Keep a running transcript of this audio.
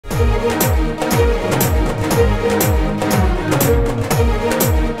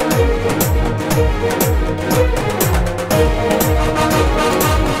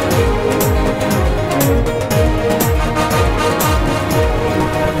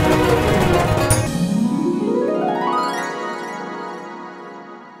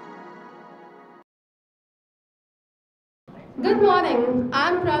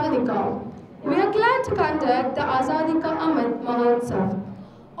Gurgaon. We are glad to conduct the Azadi Ka Amrit Mahotsav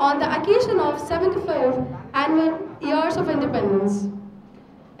on the occasion of 75th annual years of independence.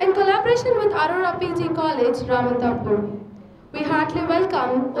 In collaboration with Aurora PG College, Ramanthapur, we heartily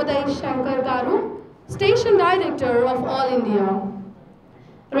welcome Uday Shankar Garu, Station Director of All India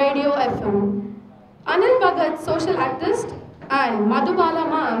Radio FM, Anil Bhagat, Social Activist, and Madhubala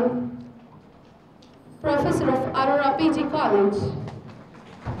Ma'am, Professor of Aurora PG College.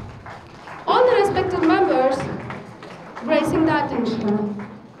 All the respected members gracing the attention.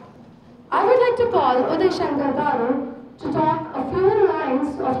 I would like to call Uday Shankar Garu to talk a few lines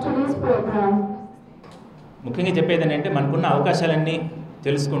of today's program. ముఖ్యంగా చెప్పేది ఏంటంటే మనకున్న అవకాశాలన్నీ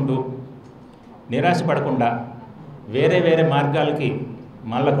తెలుసుకుంటూ నిరాశపడకుండా వేరే వేరే మార్గాలకి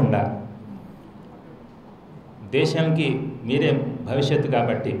మళ్ళకుండా దేశానికి మీరే భవిష్యత్తు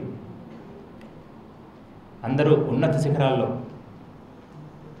కాబట్టి అందరూ ఉన్నత శిఖరాల్లో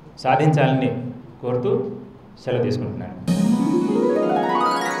సాధించాలని కోరుతూ సెలవు తీసుకుంటున్నాను.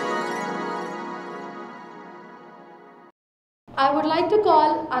 I would like to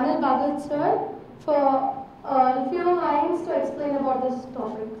call Anil Bhagat sir for a few lines to explain about this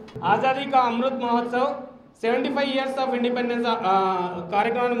topic. Azadi Ka Amrit Mahotsav 75 years of independence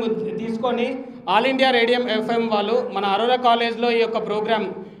కార్యక్రమాన్ని తీసుకొని ఆల్ ఇండియా రేడియం ఎఫ్ఎం వాళ్ళు మన అరోరా కాలేజ్లో ఈ యొక్క programme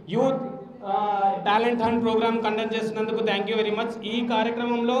youth talent hunt programme conduct చేసినందుకు thank you very much. ఈ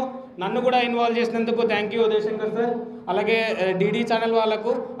కార్యక్రమంలో నన్ను కూడా ఇన్వాల్వ్ చేసినందుకు thank you Uday Shankar sir, అలాగే డిడి ఛానల్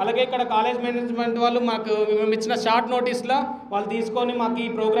వాళ్ళకు, అలాగే ఇక్కడ కాలేజ్ మేనేజ్మెంట్ వాళ్ళు మాకు మేము ఇచ్చిన షార్ట్ నోటీస్లో వాళ్ళు తీసుకొని మాకు ఈ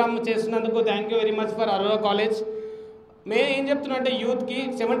ప్రోగ్రామ్ చేసినందుకు thank you very much for Arora college. మేము ఏం చెప్తున్నా అంటే యూత్కి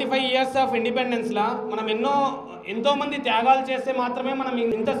 75 years ఆఫ్ ఇండిపెండెన్స్లో మనం ఎంతోమంది త్యాగాలు చేస్తే మాత్రమే మనం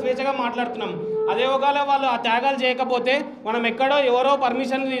ఇంత స్వేచ్ఛగా మాట్లాడుతున్నాం. అదే ఒకవేళ వాళ్ళు ఆ త్యాగాలు చేయకపోతే మనం ఎక్కడో ఎవరో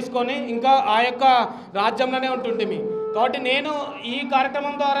పర్మిషన్ తీసుకొని ఇంకా ఆ యొక్క రాజ్యంలోనే ఉంటుంటిమి. కాబట్టి నేను ఈ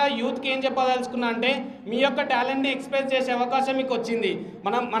కార్యక్రమం ద్వారా యూత్కి ఏం చెప్పదలుచుకున్నా అంటే మీ యొక్క టాలెంట్ని ఎక్స్ప్రెస్ చేసే అవకాశం మీకు వచ్చింది.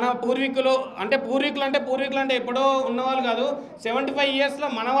 మన పూర్వీకులు అంటే ఎప్పుడో ఉన్నవాళ్ళు కాదు, 75 yearsలో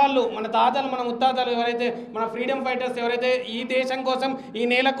మన వాళ్ళు, మన తాతలు, మన ముత్తాతలు ఎవరైతే మన ఫ్రీడమ్ ఫైటర్స్ ఎవరైతే ఈ దేశం కోసం ఈ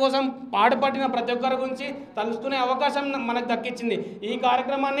నేల కోసం పాటుపడిన ప్రతి ఒక్కరి గురించి తలుచుకునే అవకాశం మనకు దక్కించింది. ఈ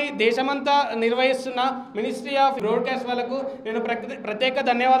కార్యక్రమాన్ని దేశమంతా నిర్వహిస్తున్న మినిస్ట్రీ ఆఫ్ బ్రాడ్కాస్ట్ వాళ్ళకు నేను ప్రత్యేక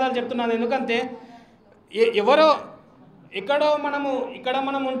ధన్యవాదాలు చెప్తున్నాను. ఎందుకంటే ఎవరో ఇక్కడ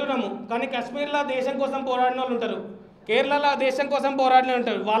మనం ఉంటున్నాము, కానీ కాశ్మీర్లో దేశం కోసం పోరాడిన వాళ్ళు ఉంటారు, కేరళలో దేశం కోసం పోరాడిన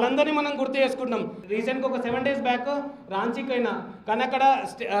ఉంటారు. వాళ్ళందరినీ మనం గుర్తు చేసుకుంటున్నాం. రీసెంట్గా ఒక 7 days బ్యాక్ రాంచీకి అయినా, కానీ అక్కడ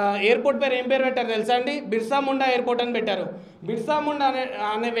ఎయిర్పోర్ట్ పేరు ఏం పేరు పెట్టారు తెలుసా అండి? బిర్సా ముండా ఎయిర్పోర్ట్ అని పెట్టారు. బిర్సా ముండా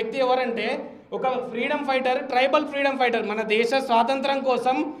అనే వ్యక్తి ఎవరంటే ఒక freedom fighter, tribal freedom fighter. మన దేశ స్వాతంత్రం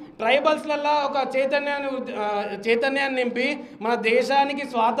కోసం ట్రైబల్స్లలో ఒక చైతన్యాన్ని నింపి మన దేశానికి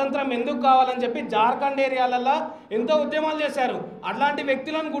స్వాతంత్రం ఎందుకు కావాలని చెప్పి జార్ఖండ్ ఏరియాలలో ఎంతో ఉద్యమాలు చేశారు. అట్లాంటి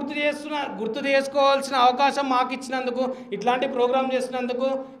వ్యక్తులను గుర్తు చేసుకోవాల్సిన అవకాశం మాకు ఇచ్చినందుకు, ఇట్లాంటి ప్రోగ్రామ్ చేసినందుకు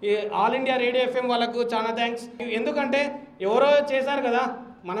ఆల్ ఇండియా రేడియో ఎఫ్ఎం వాళ్ళకు చాలా థ్యాంక్స్. ఎందుకంటే ఎవరో చేశారు కదా,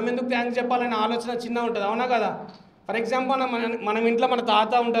 మనం ఎందుకు థ్యాంక్స్ చెప్పాలనే ఆలోచన చిన్న ఉంటుంది, అవునా కదా? ఫర్ ఎగ్జాంపుల్ మనం ఇంట్లో మన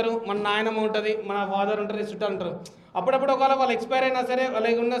తాత ఉంటారు, మన నాయనమ్మ ఉంటుంది, మన ఫాదర్ ఉంటారు, చుట్టాలు ఉంటారు. అప్పుడప్పుడు ఒకవేళ వాళ్ళు ఎక్స్పైర్ అయినా సరే,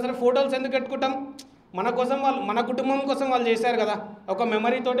 వాళ్ళకి ఉన్నా సరే ఫోటోస్ ఎందుకు పెట్టుకుంటాం? మన కోసం వాళ్ళు, మన కుటుంబం కోసం వాళ్ళు చేశారు కదా, ఒక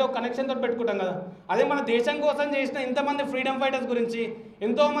మెమరీతోటి, ఒక కనెక్షన్ తోటి పెట్టుకుంటాం కదా. అదే మన దేశం కోసం చేసిన ఇంతమంది ఫ్రీడమ్ ఫైటర్స్ గురించి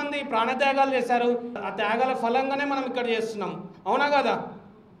ఎంతోమంది ప్రాణత్యాగాలు చేశారు. ఆ త్యాగాల ఫలంగానే మనం ఇక్కడ చేస్తున్నాం, అవునా కదా?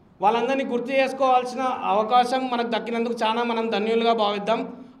 వాళ్ళందరినీ గుర్తు చేసుకోవాల్సిన అవకాశం మనకు దక్కినందుకు చాలా మనం ధన్యులుగా భావిద్దాం.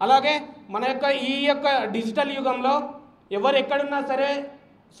 అలాగే మన ఈ యొక్క డిజిటల్ యుగంలో ఎవరు ఎక్కడున్నా సరే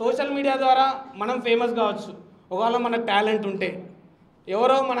సోషల్ మీడియా ద్వారా మనం ఫేమస్ కావచ్చు. ఒకవేళ మనకు టాలెంట్ ఉంటే,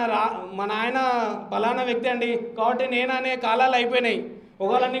 ఎవరో మన ఆయన ఫలానా వ్యక్తి అండి కాబట్టి నేను అనే కాలాలు అయిపోయినాయి.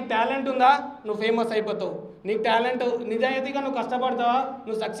 ఒకవేళ నీకు టాలెంట్ ఉందా, నువ్వు ఫేమస్ అయిపోతావు. నీకు టాలెంట్ నిజాయితీగా నువ్వు కష్టపడతావా,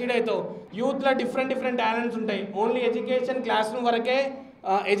 నువ్వు సక్సీడ్ అవుతావు. యూత్లో డిఫరెంట్ టాలెంట్స్ ఉంటాయి. ఓన్లీ ఎడ్యుకేషన్ క్లాస్ రూమ్ వరకే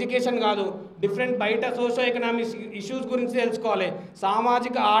ఎడ్యుకేషన్ కాదు, డిఫరెంట్ బయట సోషో ఎకనామిక్ ఇష్యూస్ గురించి తెలుసుకోవాలి.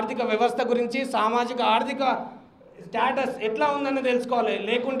 సామాజిక ఆర్థిక వ్యవస్థ గురించి, సామాజిక ఆర్థిక స్టేటస్ ఎట్లా ఉందని తెలుసుకోవాలి.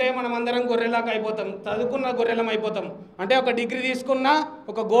 లేకుంటే మనం అందరం గొర్రెలాగా అయిపోతాం, చదువుకున్న గొర్రెలం అయిపోతాం. అంటే ఒక డిగ్రీ తీసుకున్నా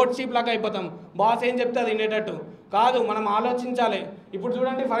ఒక గోట్ షీప్ లాగా అయిపోతాం. బాస్ ఏం చెప్తే అది వినేటట్టు కాదు, మనం ఆలోచించాలి. ఇప్పుడు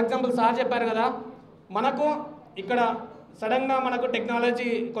చూడండి, ఫర్ ఎగ్జాంపుల్ సార్ చెప్పారు కదా, మనకు ఇక్కడ సడన్గా మనకు టెక్నాలజీ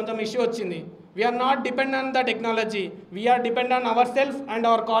కొంచెం ఇష్యూ వచ్చింది. We are not dependent on the technology. We are dependent on ourselves and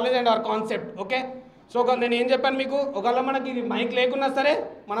our college and our concept. Okay? So నేను ఏం చెప్పాను మీకు, ఒకవేళ మనకి మైక్ లేకున్నా సరే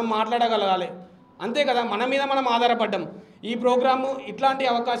మనం మాట్లాడగలగాలి, అంతే కదా? మన మీద మనం ఆధారపడ్డాం. ఈ ప్రోగ్రాము ఇట్లాంటి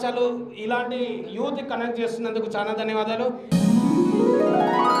అవకాశాలు, ఇలాంటి యూత్ కనెక్ట్ చేస్తున్నందుకు చాలా ధన్యవాదాలు.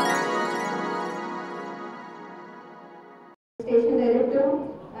 Station director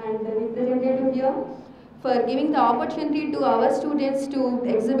and the representative here. for giving the opportunity to our students to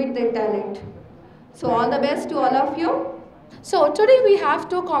exhibit their talent. So all the best to all of you. So today we have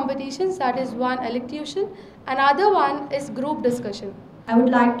two competitions, that is one elocution and other one is group discussion. I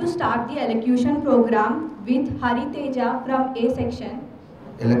would like to start the elocution program with Hari Teja from A section.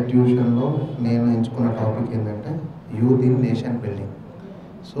 ఎలక్ట్యూషన్లో నేను ఎంచుకున్న topic ఏంటంటే youth in nation building.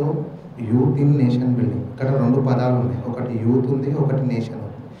 So youth in nation building, ఇక్కడ రెండు పదాలు ఉన్నాయి, ఒకటి youth ఉంది, ఒకటి నేషన్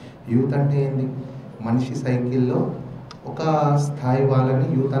ఉంది. యూత్ అంటే ఏంది? మనిషి సైకిల్లో ఒక స్థాయి వాళ్ళని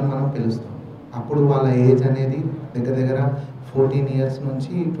యూత్ అని మనం పిలుస్తాం. అప్పుడు వాళ్ళ ఏజ్ అనేది దగ్గర దగ్గర 14 ఇయర్స్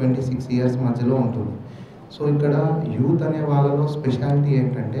నుంచి 26 ఇయర్స్ మధ్యలో ఉంటుంది. సో ఇక్కడ యూత్ అనే వాళ్ళలో స్పెషాలిటీ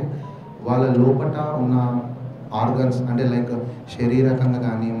ఏంటంటే వాళ్ళ లోపట ఉన్న ఆర్గన్స్ అంటే లైక్ శారీరకంగా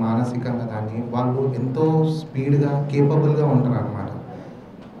కానీ మానసికంగా కానీ వాళ్ళు ఎంతో స్పీడ్గా కేపబుల్గా ఉంటారు అన్నమాట.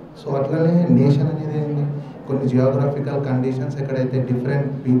 సో అట్లనే నేషన్ అనేది ఏంటి? కొన్ని జియోగ్రఫికల్ కండిషన్స్ ఎక్కడైతే డిఫరెంట్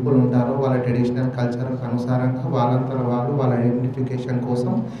పీపుల్ ఉంటారో వాళ్ళ ట్రెడిషనల్ కల్చర్ అనుసారంగా వాళ్ళంతా వాళ్ళు వాళ్ళ ఐడెంటిఫికేషన్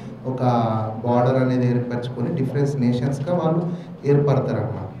కోసం ఒక బార్డర్ అనేది ఏర్పరచుకొని డిఫరెంట్ నేషన్స్గా వాళ్ళు ఏర్పడతారు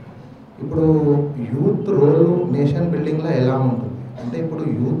అన్నమాట. ఇప్పుడు యూత్ రోల్ నేషన్ బిల్డింగ్లో ఎలా ఉంటుంది అంటే, ఇప్పుడు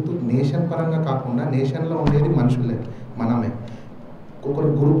యూత్ నేషన్ పరంగా కాకుండా నేషన్లో ఉండేది మనుషులే, మనమే. ఒక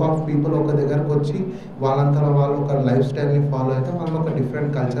గ్రూప్ ఆఫ్ పీపుల్ ఒక దగ్గరకు వచ్చి వాళ్ళంతా వాళ్ళు ఒక లైఫ్ స్టైల్ని ఫాలో అయితే మనం ఒక డిఫరెంట్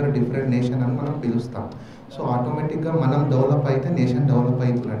కల్చర్ డిఫరెంట్ నేషన్ అని మనం పిలుస్తాం. సో ఆటోమేటిక్గా మనం డెవలప్ అయితే నేషన్ డెవలప్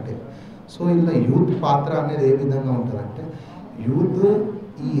అవుతున్నట్టే. సో ఇలా యూత్ పాత్ర అనేది ఏ విధంగా ఉంటుందంటే, యూత్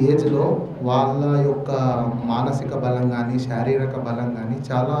ఈ ఏజ్లో వాళ్ళ యొక్క మానసిక బలం కానీ శారీరక బలం కానీ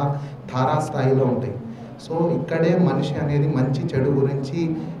చాలా తారాస్థాయిలో ఉంటాయి. సో ఇక్కడే మనిషి అనేది మంచి చెడు గురించి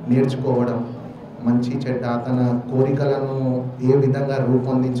నేర్చుకోవడం, మంచి చెడ్డ తన కోరికలను ఏ విధంగా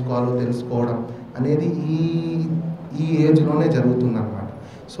రూపొందించుకోవాలో తెలుసుకోవడం అనేది ఈ ఏజ్లోనే జరుగుతుందన్నమాట.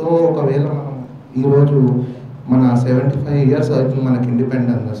 సో ఒకవేళ మనం ఈరోజు మన 75 ఇయర్స్ అవుతుంది మనకి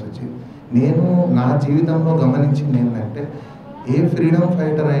ఇండిపెండెన్స్ వచ్చి, నేను నా జీవితంలో గమనించింది ఏంటంటే, ఏ ఫ్రీడమ్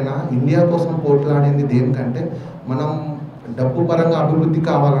ఫైటర్ అయినా ఇండియా కోసం పోట్లాడింది దేనికంటే మనం డబ్బు పరంగా అభివృద్ధి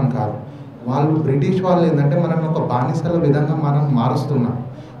కావాలని కాదు. వాళ్ళు బ్రిటిష్ వాళ్ళు ఏంటంటే మనల్ని ఒక బానిసల విధంగా మనం మారుస్తున్నాం.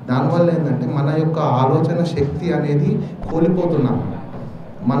 దానివల్ల ఏంటంటే మన యొక్క ఆలోచన శక్తి అనేది కోల్పోతున్నాం,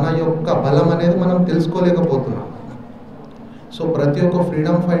 మన యొక్క బలం అనేది మనం తెలుసుకోలేకపోతున్నాం. సో ప్రతి ఒక్క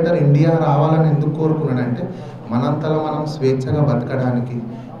ఫ్రీడమ్ ఫైటర్ ఇండియా రావాలని ఎందుకు కోరుకున్నాడంటే, మనంతలో మనం స్వేచ్ఛగా బతకడానికి,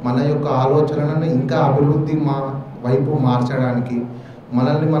 మన యొక్క ఆలోచనలను ఇంకా అభివృద్ధి వైపు మార్చడానికి,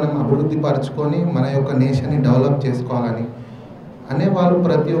 మనల్ని మనం అభివృద్ధి పరుచుకొని మన యొక్క నేషన్ని డెవలప్ చేసుకోవాలని అనే వాళ్ళు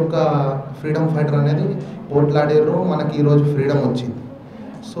ప్రతి ఒక్క ఫ్రీడమ్ ఫైటర్ అనేది పోట్లాడారు. మనకి ఈరోజు ఫ్రీడమ్ వచ్చింది.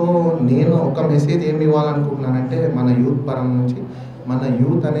 సో నేను ఒక మెసేజ్ ఏమి ఇవ్వాలనుకుంటున్నానంటే, మన యూత్ పరం నుంచి, మన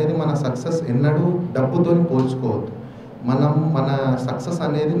యూత్ అనేది మన సక్సెస్ ఎన్నడూ డబ్బుతో పోల్చుకోవద్దు. మన సక్సెస్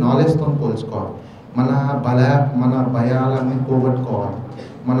అనేది నాలెడ్జ్తో పోల్చుకోవాలి. మన భయాలన్నీ పోగొట్టుకోవాలి.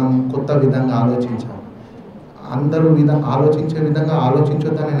 మనం కొత్త విధంగా ఆలోచించాలి. అందరూ ఆలోచించే విధంగా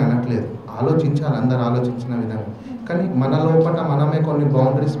ఆలోచించొద్దని నేను అనట్లేదు, ఆలోచించాలి అందరు ఆలోచించిన విధంగా. కానీ మన లోపల మనమే కొన్ని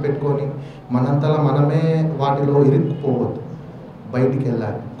బౌండరీస్ పెట్టుకొని మనంతలా మనమే వాటిలో ఇరుక్కుపోవద్దు, బయటికి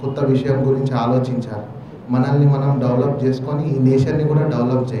వెళ్ళాలి, కొత్త విషయం గురించి ఆలోచించాలి, మనల్ని మనం డెవలప్ చేసుకొని ఈ నేషన్ని కూడా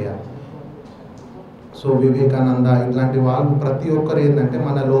డెవలప్ చేయాలి. సో వివేకానంద ఇట్లాంటి వాళ్ళు ప్రతి ఒక్కరు ఏంటంటే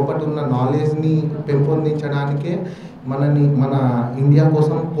మన లోపల ఉన్న నాలెడ్జ్ని పెంపొందించడానికే మన ఇండియా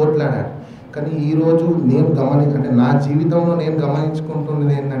కోసం పోట్లాడారు. కానీ ఈరోజు అంటే నా జీవితంలో నేను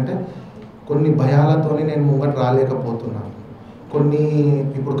గమనించుకుంటున్నది ఏంటంటే, కొన్ని భయాలతోని నేను ముంగట రాలేకపోతున్నాను. కొన్ని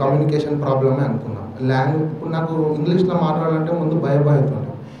ఇప్పుడు కమ్యూనికేషన్ ప్రాబ్లమే అనుకున్నాను. ఇప్పుడు నాకు ఇంగ్లీష్లో మాట్లాడాలంటే ముందు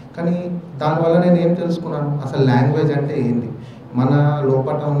భయపడుతుండే. కానీ దానివల్ల నేను ఏం తెలుసుకున్నాను, అసలు లాంగ్వేజ్ అంటే ఏంటి, మన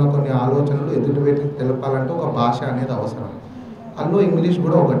లోపల ఉన్న కొన్ని ఆలోచనలు ఎదుటి వ్యక్తికి తెలపాలంటే ఒక భాష అనేది అవసరం. అందులో ఇంగ్లీష్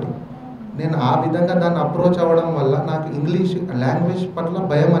కూడా ఒకటి. నేను ఆ విధంగా దాన్ని అప్రోచ్ అవ్వడం వల్ల నాకు ఇంగ్లీష్ లాంగ్వేజ్ పట్ల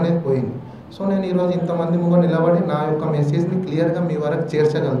భయం అనేది పోయింది. సో నేను ఈరోజు ఇంతమంది ముందు నిలబడి నా యొక్క మెసేజ్ని క్లియర్గా మీ వరకు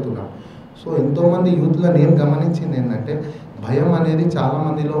చేర్చగలుగుతున్నాను. సో ఎంతోమంది యూత్లో నేను గమనించింది ఏంటంటే, భయం అనేది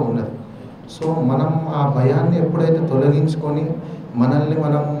చాలామందిలో ఉన్నది. సో మనం ఆ భయాన్ని ఎప్పుడైతే తొలగించుకొని మనల్ని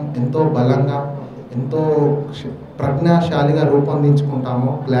మనం ఎంతో బలంగా ఎంతో ప్రజ్ఞాశాలిగా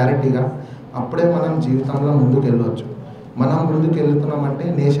రూపొందించుకుంటామో క్లారిటీగా, అప్పుడే మనం జీవితంలో ముందుకు వెళ్ళవచ్చు. మనం ముందుకు వెళ్తున్నామంటే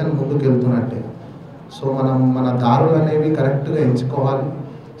నేషన్ ముందుకు వెళ్తున్నట్టే. సో మన దారులు అనేవి కరెక్ట్గా ఎంచుకోవాలి.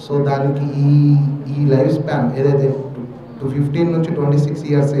 సో దానికి ఈ లైఫ్ స్పాన్ ఏదైతే 15 నుంచి 26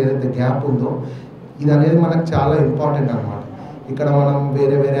 ఇయర్స్ ఏదైతే గ్యాప్ ఉందో, ఇది అనేది మనకు చాలా ఇంపార్టెంట్ అన్నమాట. ఇక్కడ మనం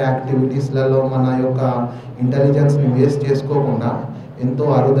వేరే యాక్టివిటీస్లలో మన యొక్క ఇంటెలిజెన్స్ని వేస్ట్ చేసుకోకుండా ఎంతో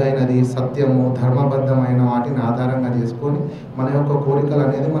అరుదైనది, సత్యము, ధర్మబద్ధమైన వాటిని ఆధారంగా చేసుకొని మన యొక్క కోరికలు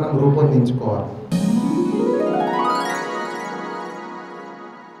అనేది మనం రూపొందించుకోవాలి.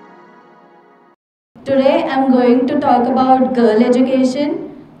 Today I'm going to talk about girl education.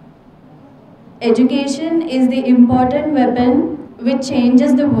 education is the important weapon which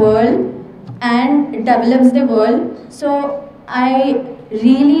changes the world and develops the world. So I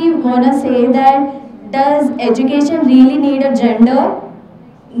really want to say that, does education really need a gender?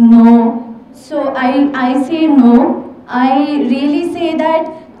 No. So I say no. I really say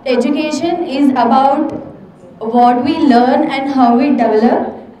that education is about what we learn and how we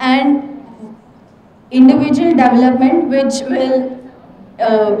develop, and individual development, which will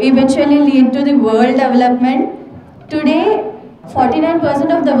eventually lead to the world development. Today,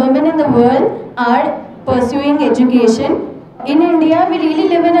 49% of the women in the world are pursuing education. In India, we really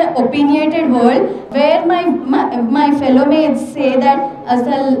live in an opinionated world where my fellow mates say that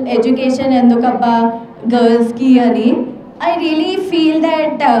asal education endukappa girls ki ani. I really feel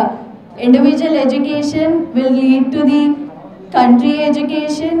that individual education will lead to the country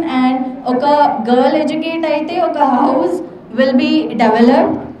education, and oka girl educate aithe oka house will be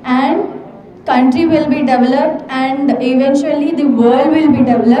developed and country will be developed, and eventually the world will be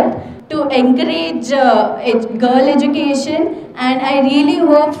developed. To encourage girl education, and I really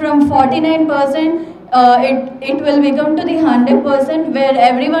hope from 49% it will become to the 100%, where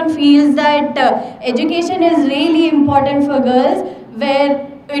everyone feels that education is really important for girls, where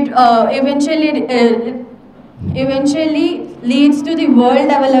it eventually leads to the world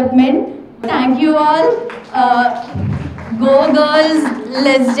development. Thank you all. Go girls,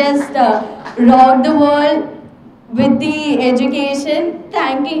 let's just rock the world with the education.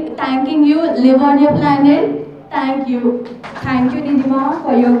 Thanking you. Live on your planet. Thank you. Thank you, Nidima,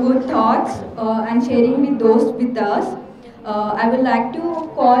 for your good thoughts and sharing with those with us. I would like to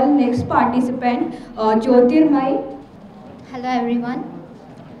call next participant, Jyotirmai. Hello everyone.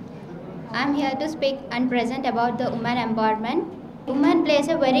 I am here to speak and present about the women empowerment. Women plays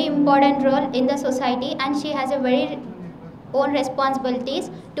a very important role in the society, and she has a very own responsibilities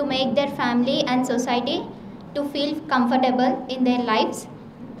to make their family and society to feel comfortable in their lives.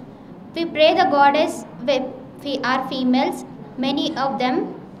 We pray the goddess. We are females. Many of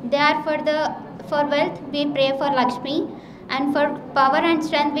them, they are for wealth. We pray for Lakshmi, and for power and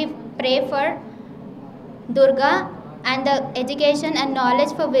strength we pray for Durga, and the education and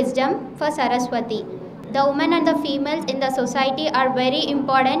knowledge for wisdom for Saraswati. The women and the females in the society are very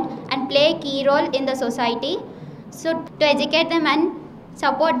important and play a key role in the society. So to educate them and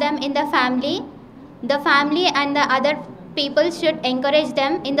support them in the family and the other people should encourage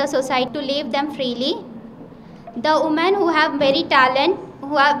them in the society to live them freely. The women who are very talented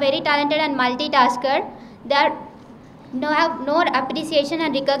and multitasker, they have no appreciation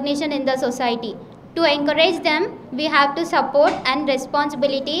and recognition in the society. To encourage them, we have to support and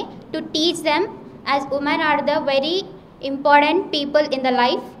responsibility to teach them, as women are the very important people in the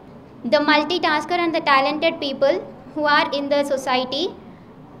life. The multitasker and the talented people who are in the society,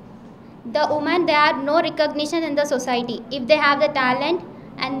 the women, they have no recognition in the society if they have the talent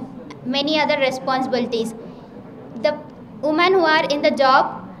and many other responsibilities. The women who are in the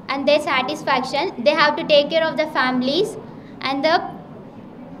job and their satisfaction, they have to take care of the families and the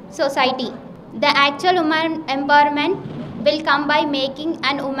society. The actual woman empowerment will come by making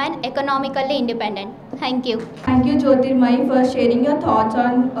an woman economically independent. Thank you. Thank you, Jyotirmai, for sharing your thoughts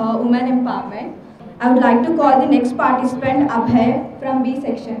on women empowerment. I would like to call the next participant, Abhay, from B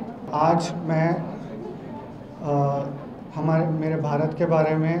section. आज मैं मेरे भारत के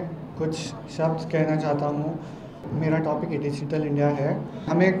बारे में कुछ शब्द कहना चाहता हूँ। मेरा टॉपिक डिजिटल इंडिया है।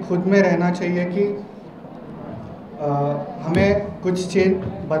 हमें खुद में रहना चाहिए कि हमें कुछ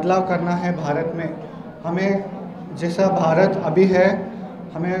बदलाव करना है भारत में। हमें जैसा भारत अभी है,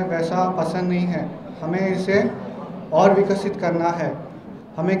 हमें वैसा पसंद नहीं है। हमें इसे और विकसित करना है।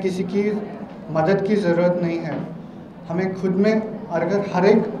 हमें किसी की मदद की ज़रूरत नहीं है। हमें खुद में, अगर हर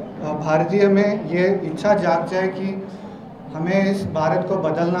एक भारतीय में ये इच्छा जाग जाए कि हमें इस भारत को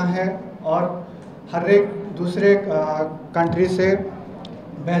बदलना है और हर एक दूसरे कंट्री से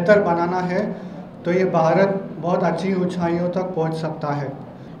बेहतर बनाना है, तो ये भारत बहुत अच्छी ऊंचाइयों तक पहुंच सकता है।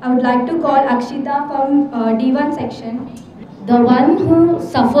 I would like to call Akshita from D1 section. The one who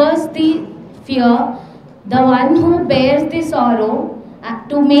suffers the fear, the one who bears the sorrow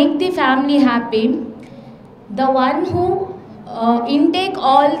to make the family happy, the one who intake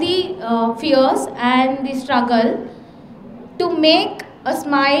all the fears and the struggle to make a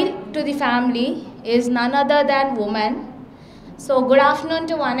smile to the family is none other than woman. So good afternoon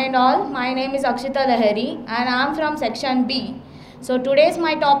to one and all. My name is Akshita Lahari and I am from section B. So today's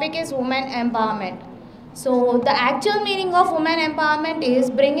my topic is women empowerment. So the actual meaning of women empowerment is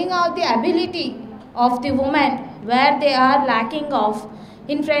bringing out the ability of the women where they are lacking of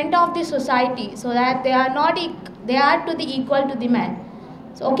in front of the society, so that they are to the equal to the men.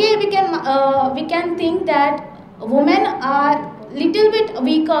 So okay, we can think that women are little bit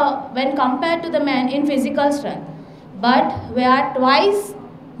weaker when compared to the men in physical strength, but we are twice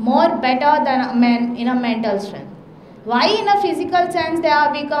more better than men in a mental strength. Why in a physical sense they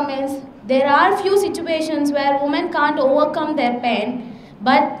are weaker means there are few situations where women can't overcome their pain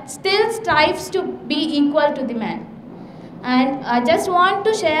but still strives to be equal to the man. And I just want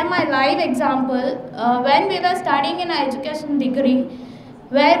to share my live example when we were studying in our education degree,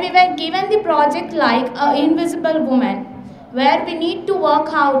 where we were given the project like an invisible woman, where we need to work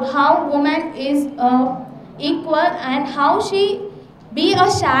out how woman is equal and how she be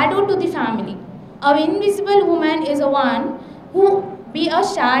a shadow to the family. An invisible woman is a one who be a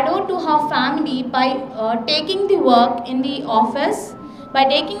shadow to her family by taking the work in the office, by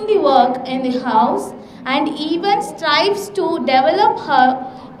taking the work in the house, and even strives to develop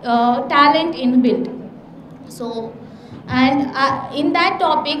her talent inbuilt. So, and in that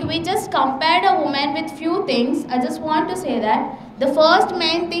topic, we just compared a woman with few things. I just want to say that the first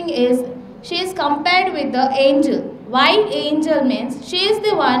main thing is she is compared with the angel. White angel means she is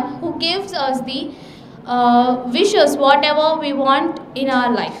the one who gives us the wishes, whatever we want in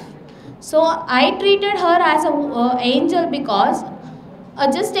our life. So I treated her as an angel because,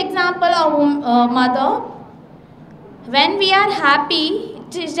 just example, a mother, when we are happy,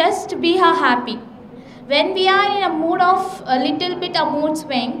 just be her happy. When we are in a mood of a little bit a mood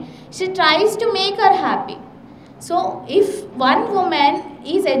swing, she tries to make her happy. So if one woman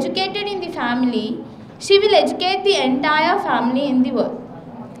is educated in the family, she will educate the entire family in the world.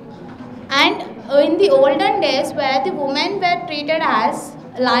 And in the olden days, where the women were treated as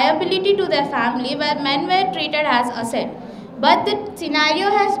liability to their family, where men were treated as asset. But the scenario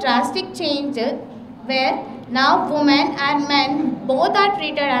has drastic changed, where now women and men both are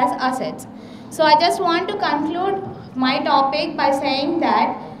treated as assets. So I just want to conclude my topic by saying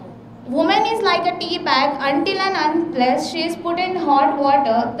that woman is like a tea bag. Until and unless she is put in hot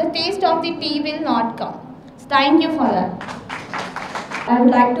water, the taste of the tea will not come. So thank you for that. I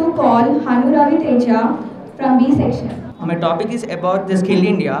would like to call Hanuravi Teja from B section. My topic is about the Skill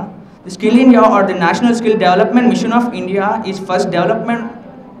India. The Skill India or the National Skill Development Mission of India is first development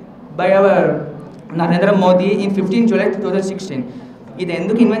by our Narendra Modi in 15 July 2016. ఇది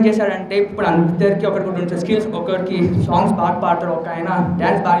ఎందుకు invent చేశాడంటే ఇప్పుడు అందరికీ ఒకరికి ఉంటుంది skills, ఒకరికి songs బాగా పాడతారు, ఒక ఆయన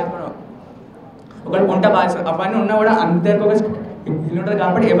డ్యాన్స్ బాగా చేస్తారు, ఒకరికి వంట బాగా చేస్తారు, అవన్నీ ఉన్నా కూడా అందరికి ఒక స్కిల్ ఉంటుంది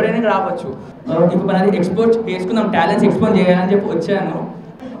కాబట్టి ఎవరైనా రావచ్చు. ఇప్పుడు మనది ఎక్స్పోర్ట్ చేసుకుందాం, టాలెంట్స్ ఎక్స్పోజ్ చేయాలని చెప్పి వచ్చాను.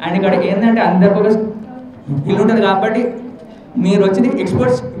 అండ్ ఇక్కడ ఏంటంటే అందరికి ఒక స్కిల్ ఉంటుంది కాబట్టి మీరు వచ్చి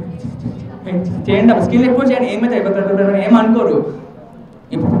ఎక్స్పోర్ట్స్ చేయండి, స్కిల్ ఎక్స్పోర్ట్ చేయండి, ఏమైతే ఏమనుకోరు.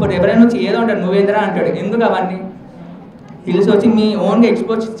 ఇప్పుడు ఎవరైనా వచ్చి ఏదో అంటారు, నువ్వేందరా అంటాడు. ఎందుకు అవన్నీ స్కిల్స్ వచ్చి మీ ఓన్గా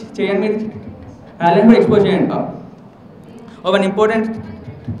ఎక్స్పోజ్ చేయండి, మీరు టాలెంట్ కూడా ఎక్స్పోజ్ చేయండి. One important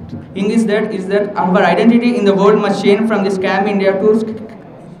thing is that our identity in the world must change from the scam India to Skill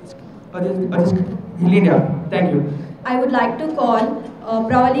India. Thank you. I would like to call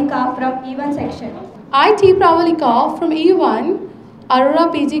Pravalika from E1 section. I, T. Pravalika from E1, Aurora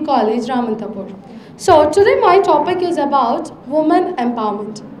PG College, Ramanthapur. So today my topic is about women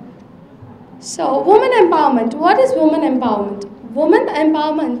empowerment. So women empowerment, what is women empowerment? Women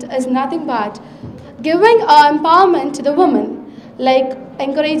empowerment is nothing but giving empowerment to the women, like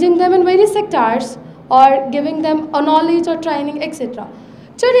encouraging them in various sectors or giving them a knowledge or training, etc.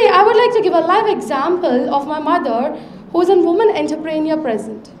 Today I would like to give a live example of my mother, who is a woman entrepreneur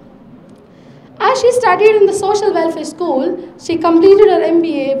present. As she studied in the social welfare school, she completed her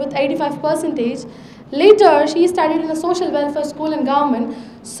MBA with 85%. Later, she studied in the social welfare school in government.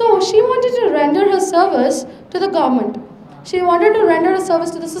 So she wanted to render her service to the government. She wanted to render her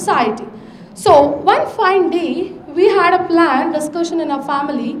service to the society. So one fine day, we had a plan, discussion in our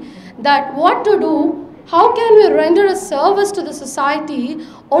family, that what to do, how can we render a service to the society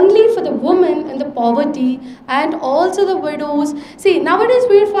only for the women in the poverty and also the widows. See, nowadays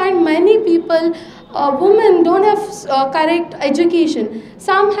we find many people, women don't have correct education.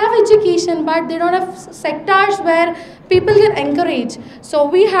 Some have education, but they don't have sectors where people get encouraged. So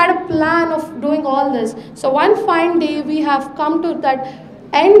we had a plan of doing all this. So one fine day we have come to that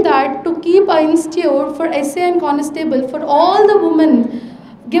end, that to keep an institute for SA and constable for all the women,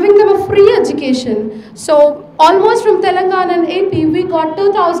 giving them a free education. So almost from Telangana and AP, we got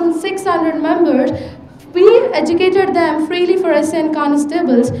 2,600 members. We educated them freely for SA and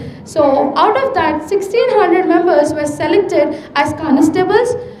constables. So out of that, 1,600 members were selected as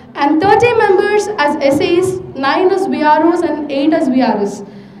constables and 30 members as SAs, 9 as VROs and 8 as VRs.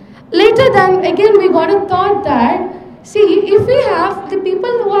 Later then, again we got a thought that, see, if we have the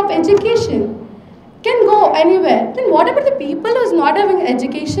people who have education, can go anywhere. Then what about the people who's not having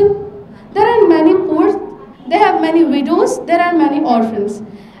education? There are many poor, they have many widows, there are many orphans.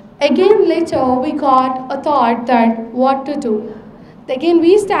 Again later we got a thought that what to do. Again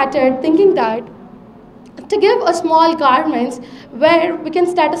we started thinking that to give a small garments where we can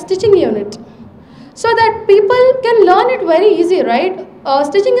start a stitching unit. So that people can learn it very easy, right?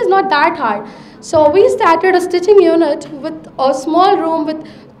 Stitching is not that hard. So we started a stitching unit with a small room with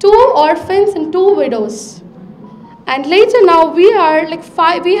 2 orphans and 2 widows. And later now we are like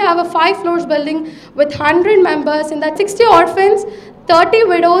we have a 5 floors building with 100 members. In that 60 orphans, 30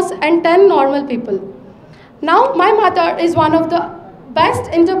 widows and 10 normal people. Now my mother is one of the best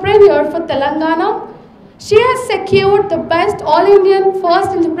entrepreneur for Telangana. She has secured the best all Indian first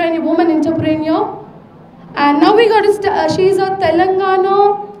entrepreneur, woman entrepreneur. And now we got she is a Telangana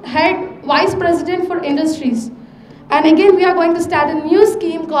head vice president for industries. And again we are going to start a new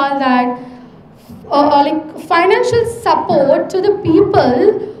scheme called that like financial support to the people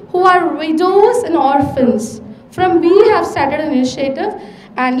who are widows and orphans. From we have started an initiative,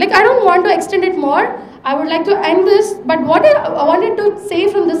 and like I don't want to extend it more. I would like to end this, but what I wanted to say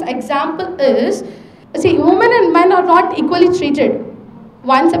from this example is, see, women and men are not equally treated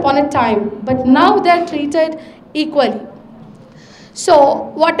once upon a time, but now they are treated equally. So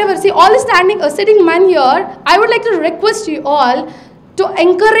whatever, see, all the sitting men here, I would like to request you all to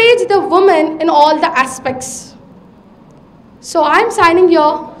encourage the women in all the aspects. So I'm signing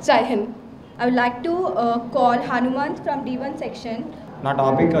here. Jai Hind. I would like to call Hanumant from D1 section. నా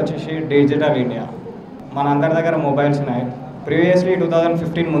topic వచ్చేసి digital India. మన అందరి దగ్గర mobiles ఉన్నాయి. Previously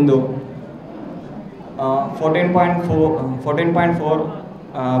 2015 ముందు 14.4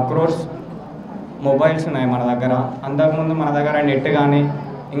 crores mobiles ఉన్నాయి మన దగ్గర. అంతకుముందు మన దగ్గర నెట్ కానీ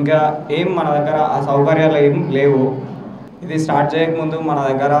ఇంకా ఏం మన దగ్గర ఆ సౌకర్యాలు ఏం లేవు. ఇది స్టార్ట్ చేయకముందు మన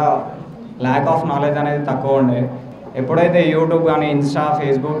దగ్గర ల్యాక్ ఆఫ్ నాలెడ్జ్ అనేది తక్కువ ఉండే. ఎప్పుడైతే యూట్యూబ్ కానీ ఇన్స్టా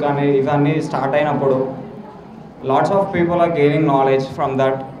ఫేస్బుక్ కానీ ఇవన్నీ స్టార్ట్ అయినప్పుడు lots of people are gaining knowledge from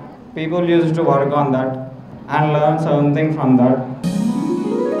that. People use to work on that and learn something from that.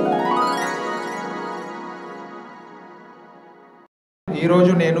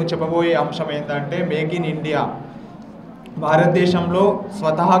 ఈరోజు నేను చెప్పబోయే అంశం ఏంటంటే మేక్ ఇన్ ఇండియా. భారతదేశంలో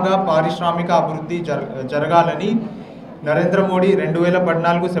స్వతహాగా పారిశ్రామిక అభివృద్ధి జరగాలని నరేంద్ర మోడీ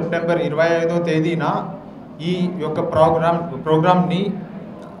 2014 సెప్టెంబర్ 25వ తేదీన ఈ యొక్క ప్రోగ్రామ్ని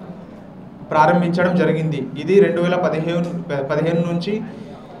ప్రారంభించడం జరిగింది. ఇది 2015 నుంచి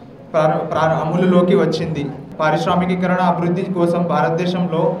అమలులోకి వచ్చింది. పారిశ్రామికీకరణ అభివృద్ధి కోసం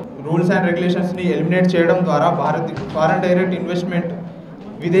భారతదేశంలో రూల్స్ అండ్ రెగ్యులేషన్స్ని ఎలిమినేట్ చేయడం ద్వారా ఫారెన్ డైరెక్ట్ ఇన్వెస్ట్మెంట్,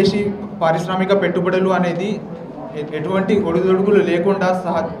 విదేశీ పారిశ్రామిక పెట్టుబడులు అనేది ఎటువంటి ఒడిదుడుకులు లేకుండా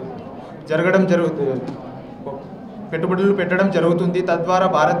పెట్టుబడులు పెట్టడం జరుగుతుంది. తద్వారా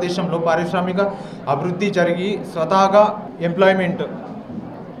భారతదేశంలో పారిశ్రామిక అభివృద్ధి జరిగి స్వతహాగా ఎంప్లాయ్మెంట్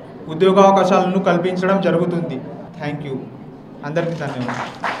ఉద్యోగావకాశాలను కల్పించడం జరుగుతుంది. Thank you. అందరికీ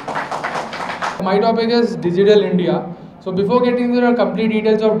ధన్యవాదాలు. My topic is Digital India. So before getting into the complete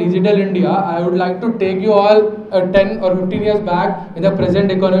details of Digital India, I would like to take you all 10 or 15 years back in the present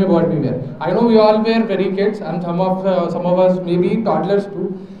economy what we were. I know we all were very kids and some of us maybe toddlers too,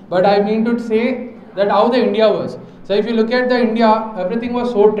 but I mean to say that how the India was. So if you look at the India, everything was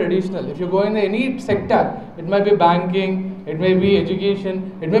so traditional. If you go in any sector, it might be banking, it may be education,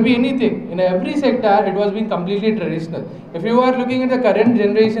 it may be anything. In every sector, it was being completely traditional. If you are looking at the current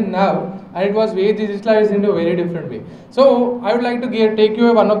generation now, and it was way digitalized in a very different way. So I would like to take you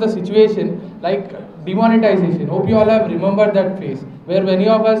one of the situation like demonetization. Hope you all have remembered that phase where many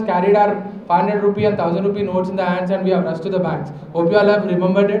of us carried our 500 rupee and 1000 rupee notes in the hands and we have rushed to the banks. Hope you all have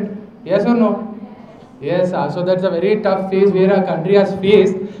remembered it. Yes or no? Yes, so that's a very tough phase where our country has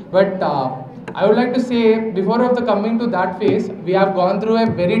faced. But I would like to say, before coming to that phase, we have gone through a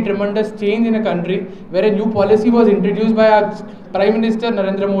very tremendous change in a country where a new policy was introduced by our Prime Minister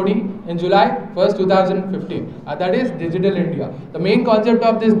Narendra Modi in July 1st, 2015. That is Digital India. The main concept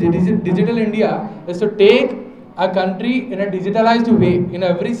of this Digital India is to take a country in a digitalized way, in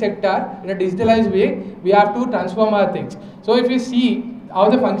every sector, in a digitalized way, we have to transform our things. So if you see how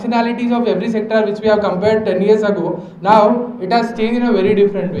the functionalities of every sector which we have compared 10 years ago, now it has changed in a very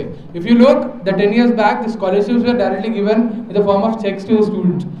different way. If you look, the 10 years back, the scholarships were directly given in the form of checks to the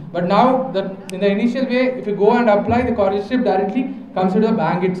students. But now, in the initial way, if you go and apply, the scholarship directly comes to the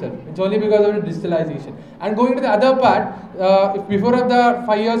bank itself. It's only because of the digitalization. And going to the other part, if before of the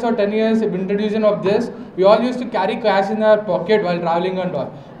 5 years or 10 years of introduction of this, we all used to carry cash in our pocket while traveling and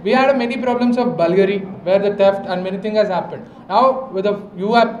all. We had many problems of bulgari, where the theft and many things has happened. Now with the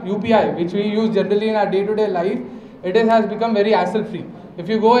UPI, which we use generally in our day-to-day life, has become very hassle free. If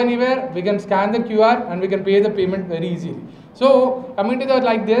you go anywhere, we can scan the QR and we can pay the payment very easily. So coming to that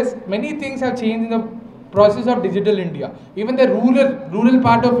like this, many things have changed in the process of digital India. Even the rural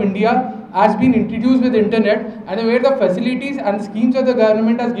part of India has been introduced with internet, and the way the facilities and the schemes of the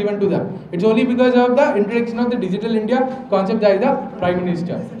government has given to them. It's only because of the introduction of the digital India concept by the Prime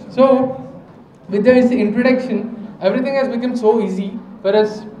Minister. So with this introduction, everything has become so easy for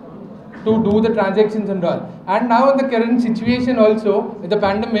us to do the transactions and all. And now in the current situation also, with the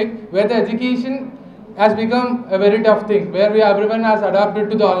pandemic, where the education has become a very tough thing, where everyone has adapted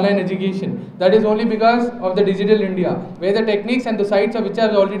to the online education. That is only because of the digital India, where the techniques and the sites of which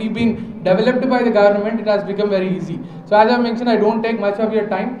have already been developed by the government, it has become very easy. So as I mentioned, I don't take much of your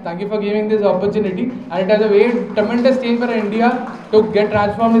time. Thank you for giving this opportunity, and it has a very tremendous change for India to get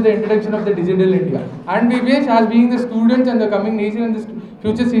transformed with the introduction of the digital India. And we wish, as being the students and the coming nation and the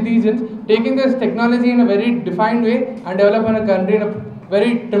future citizens, taking this technology in a very defined way and develop a country in a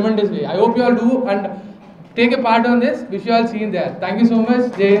very tremendous way. I hope you all do and take a part on this. Wish you all see you there. Thank you so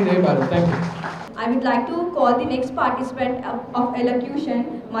much. Jai Hind, Jai Bharat. Thank you. I would like to call the next participant of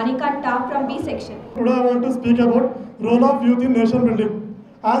elocution, Manikanta from B section. Today I want to speak about role of youth in nation building.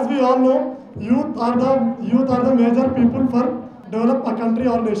 As we all know, youth are the major people for develop a country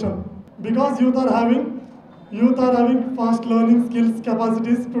or nation. Because youth are having fast learning skills,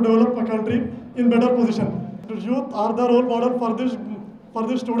 capacities to develop a country in better position. The youth are the role model for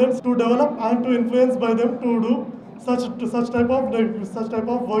the students to develop and to influence by them to do such type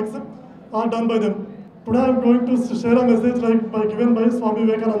of works are done by them. Today I am going to share a message given by Swami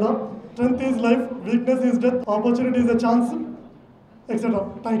Vivekananda. Strength is life, weakness is death, opportunity is a chance, etc.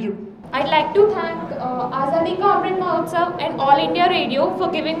 Thank you. I'd like to thank Azadi Ka Amrit Mahotsav and All India Radio for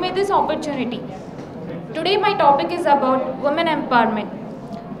giving me this opportunity. Today my topic is about women empowerment.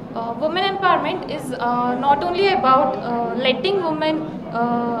 Women empowerment is not only about letting women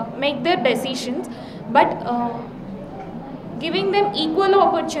make their decisions, but giving them equal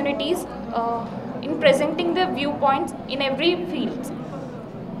opportunities in presenting their viewpoints in every field.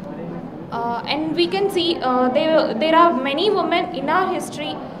 And we can see there are many women in our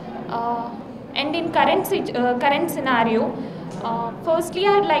history and in current scenario. Firstly,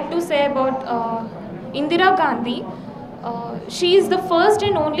 I'd like to say about Indira Gandhi. She is the first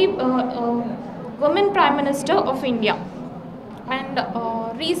and only woman Prime Minister of India.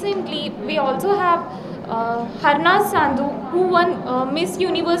 And recently, we also have Harnaaz Sandhu, who won Miss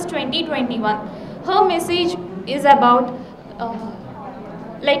Universe 2021. Her message is about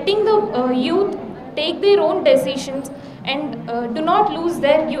letting the youth take their own decisions and do not lose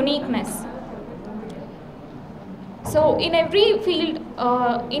their uniqueness. So in every field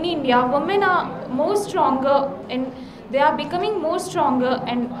in India, women are more stronger and they are becoming more stronger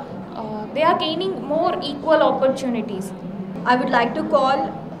and they are gaining more equal opportunities. I would like to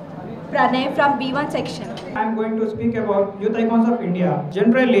call Pranay from B1 section. I am going to speak about youth icons of India.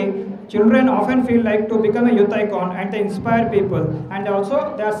 Generally, children often feel like to become a youth icon and they inspire people, and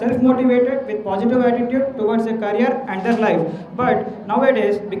also they are self-motivated with positive attitude towards their career and their life. But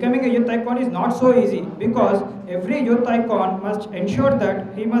nowadays, becoming a youth icon is not so easy, because every youth icon must ensure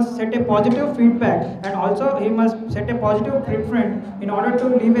that he must set a positive feedback, and also he must set a positive footprint in order to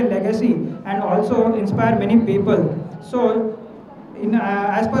leave a legacy and also inspire many people. So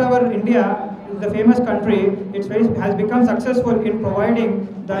as per our India, the famous country, has become successful in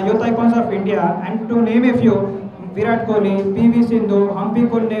providing the youth icons of India, and to name a few, Virat Kohli, PV Sindhu, Hampi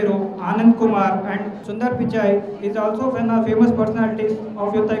Konneru, Anand Kumar and Sundar Pichai is also one of the famous personalities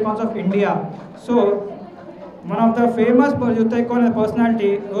of youth icons of India. So one of the famous youth icon and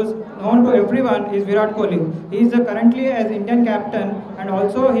personality who is known to everyone is Virat Kohli. He is currently as Indian captain, and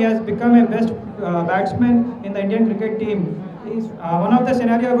also he has become a best batsman in the Indian cricket team. One of the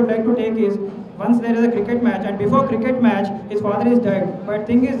scenario I would like to take is, once there is a cricket match, and before cricket match his father is died. But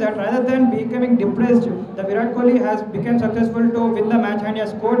thing is that rather than becoming depressed, the Virat Kohli has become successful to win the match and he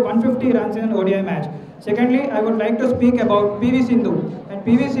has scored 150 runs in an ODI match. Secondly, I would like to speak about PV Sindhu. And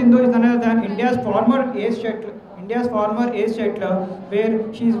PV Sindhu is none other than India's former ace shuttler,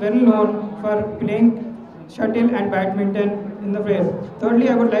 where she is well known for playing shuttle and badminton in the fair. Thirdly,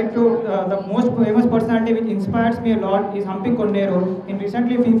 I would like to, the most famous personality which inspires me a lot is Hampi Konneru. In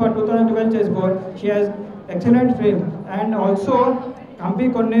recently FIFA 2012 chess board, she has excellent film. And also,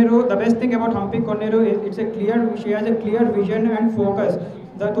 Hampi Konneru, the best thing about Hampi Konneru is she has a clear vision and focus.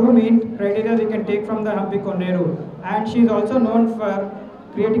 The two main criteria we can take from the Hampi Konneru. And she is also known for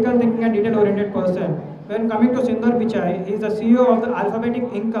critical thinking and detail-oriented person. when coming to Sundar Pichai, he is the CEO of the Alphabetic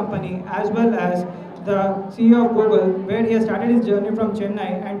Inc. company as well as the CEO of Google, where he has started his journey from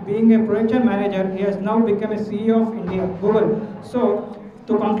Chennai, and being a production manager, he has now become a CEO of India, Google. So,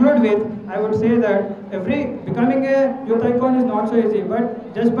 to conclude with, I would say that becoming a youth icon is not so easy,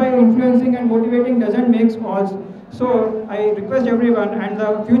 but just by influencing and motivating doesn't make all. So, I request everyone and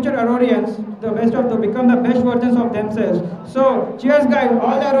the future Aurorians, the best of to become the best versions of themselves. So, cheers guys,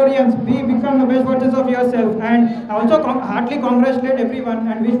 all the Aurorians, become the best versions of yourself, and also heartily congratulate everyone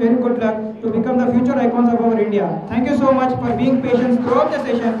and wish very good luck to become the future icons of our India. Thank you so much for being patient throughout the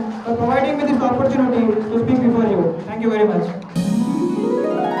session, for providing me this opportunity to speak before you. Thank you very much.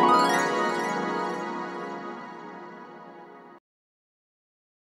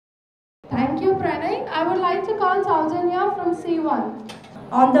 Thank you, Pranay. I would like to call Saujanya from C1.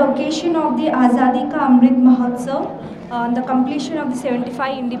 On the occasion of the Azadi Ka Amrit Mahotsav, on the completion of the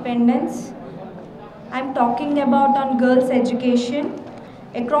 75 independence, I am talking about on girls' education.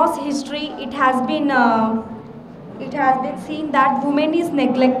 Across history, it has been seen that women is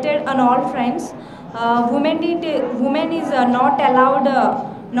neglected on all fronts. Women is not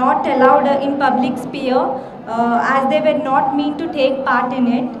allowed in public sphere as they were not meant to take part in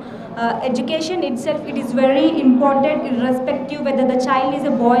it. Education itself, it is very important irrespective whether the child is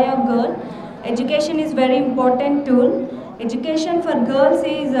a boy or girl. Education is very important tool. Education for girls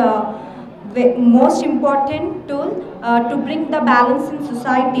is the most important tool to bring the balance in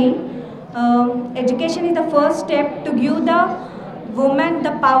society. Education is the first step to give the woman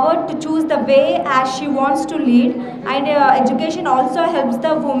the power to choose the way as she wants to lead, and education also helps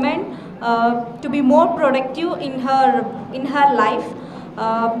the woman to be more productive in her life.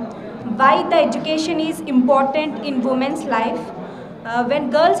 Why the education is important in women's life? When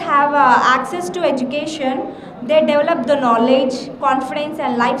girls have access to education, they develop the knowledge, confidence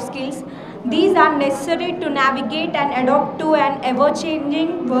and life skills. These are necessary to navigate and adapt to an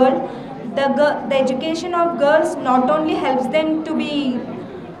ever-changing world. The education of girls not only helps them to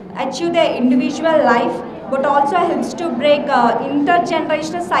achieve their individual life, but also helps to break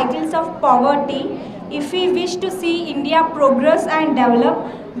intergenerational cycles of poverty. If we wish to see India progress and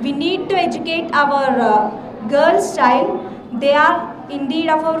develop, we need to educate our girls' child. They are indeed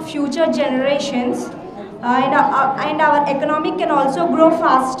of our future generations. And our economy can also grow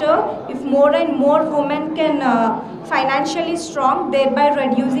faster if more and more women can financially strong, thereby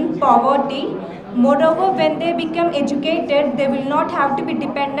reducing poverty. Moreover, when they become educated, they will not have to be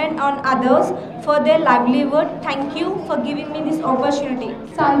dependent on others for their livelihood. Thank you for giving me this opportunity.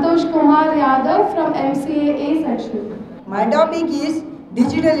 Santosh Kumar Yadav from MCA section. My topic is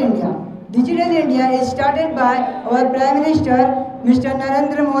Digital India. Digital India is started by our Prime Minister, Mr.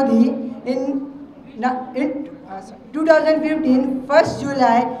 Narendra Modi in 2015, 1st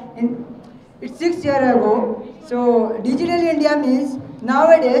July, it's 6 years ago. So Digital India means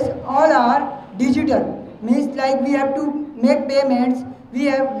nowadays all are digital. Means like we have to make payments, we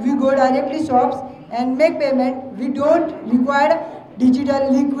go directly shops and make payment. We don't require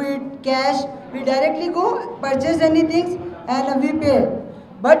digital liquid cash. We directly go purchase anything and we pay.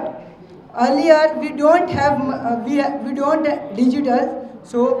 But earlier we don't have digital.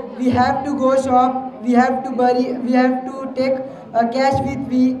 So we have to go shop, we have to take cash with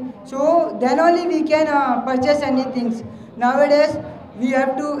me. So then only we can purchase anything. Nowadays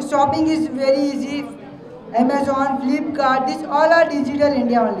shopping is very easy. Amazon, Flipkart, these all are digital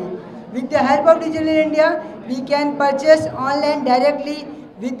India only. With the help of digital India, we can purchase online directly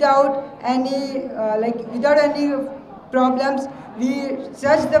without any problems. We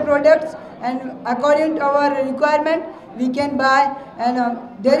search the products and according to our requirement, we can buy, and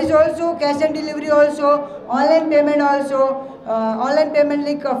there is also cash and delivery also, online payment also, online payment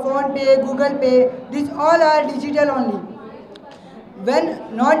like Phone Pay, Google Pay, these all are digital only.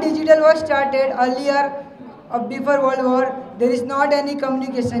 When non-digital was started earlier, before World War, there is not any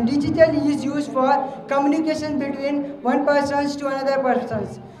communication. Digital is used for communication between one person to another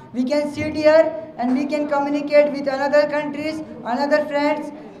persons. We can sit here and we can communicate with another countries, another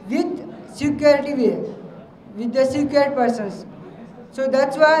friends with security way, with the secure persons. So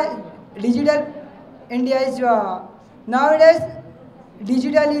that's why digital India is nowadays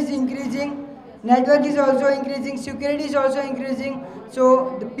digital is increasing, network is also increasing, security is also increasing.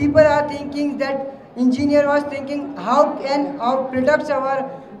 So the people are thinking that engineer was thinking how can our protect our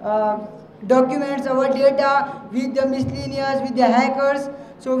documents, our data with the miscellaneous, with the hackers.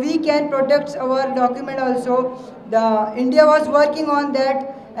 So we can protect our document also. The India was working on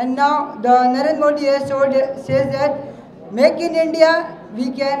that. And now the Narendra Modi says that make in India,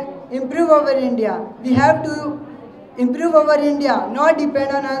 we can improve our India. We have to improve our India, not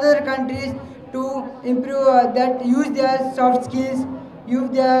depend on other countries to improve that, use their soft skills, use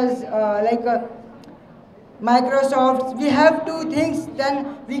their Microsoft. We have two things,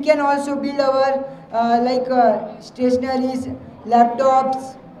 then we can also build our stationaries,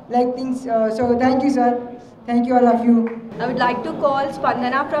 laptops, like things. So thank you, sir. Thank you, all of you. I would like to call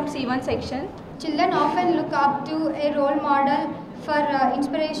Spandana from C1 section. Children often look up to a role model for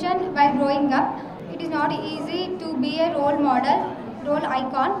inspiration while growing up. It is not easy to be a role model, role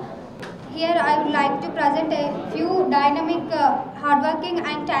icon. Here I would like to present a few dynamic, hardworking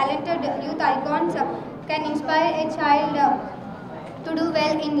and talented youth icons can inspire a child to do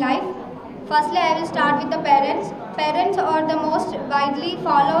well in life. Firstly, I will start with the parents. Parents are the most widely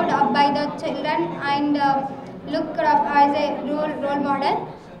followed up by the children and looked up as a role model.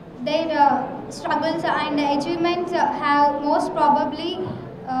 Their struggles and achievements have most probably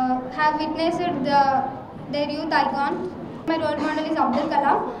have witnessed their youth icon. My role model is Abdul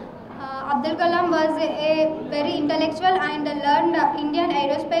Kalam. Abdul Kalam was a very intellectual and learned Indian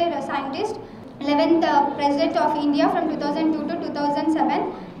aerospace scientist, 11th President of India from 2002 to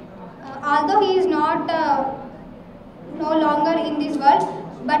 2007. Although he is not no longer in this world,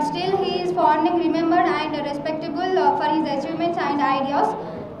 but still he is fondly remembered and respectable for his achievements and ideas.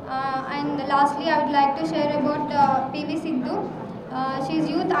 And lastly, I would like to share about PV Sindhu. She is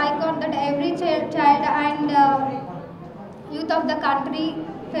youth icon that every child and youth of the country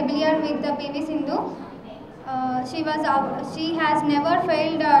familiar with the PV Sindhu. She has never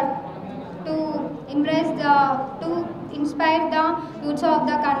failed to inspire the youths of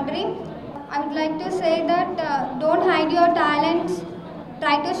the country. I would like to say that don't hide your talents.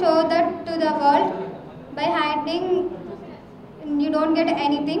 Try to show that to the world. By hiding, you don't get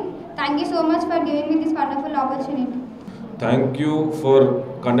anything. Thank you so much for giving me this wonderful opportunity. Thank you for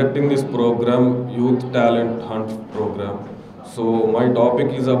conducting this program, Youth Talent Hunt program. So my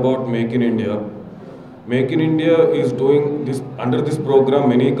topic is about Make in India. Make in India is doing this, under this program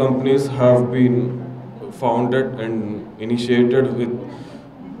many companies have been founded and initiated with,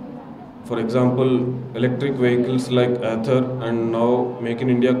 for example, electric vehicles like Ather, and now Make in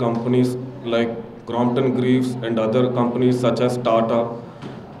India companies like Crompton Greaves and other companies such as Tata.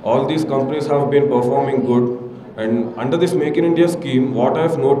 All these companies have been performing good, and under this Make in India scheme, what I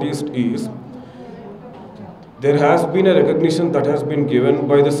have noticed is there has been a recognition that has been given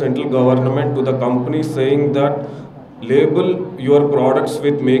by the central government to the companies saying that label your products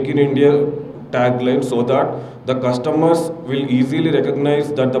with Make in India tagline so that the customers will easily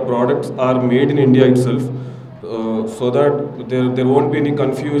recognize that the products are made in India itself, so that there won't be any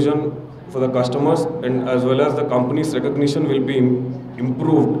confusion for the customers, and as well as the company's recognition will be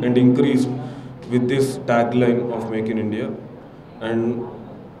improved and increased with this tagline of Make in India. And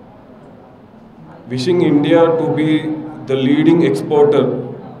wishing India to be the leading exporter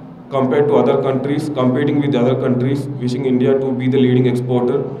compared to other countries, competing with other countries, wishing India to be the leading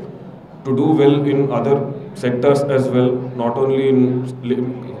exporter, to do well in other sectors as well, not only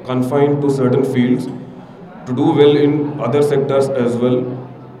in confined to certain fields, to do well in other sectors as well.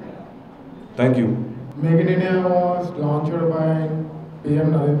 Thank you. Make in India was launched by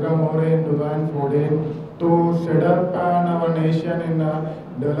PM Narendra Modi in 2014 to set up our nation in a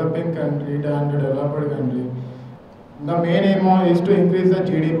developing country and developed country. The main aim is to increase the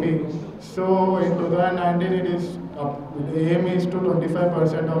GDP. So in 2019 it is the aim is to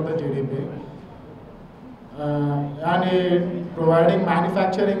 25% of the GDP. And providing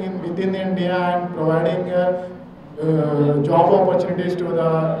manufacturing within India and providing job opportunities to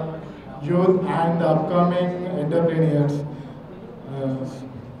the youth and the upcoming entrepreneurs.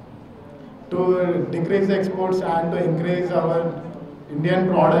 To decrease exports and to increase our Indian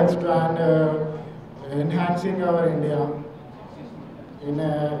products and enhancing our India in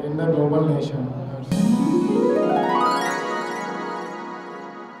the global nation.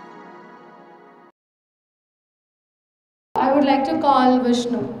 I would like to call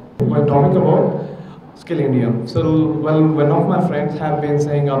Vishnu. My topic about Skill India. So, well, one of my friends have been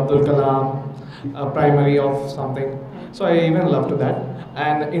saying Abdul Kalam, a primary of something. So I even love to that.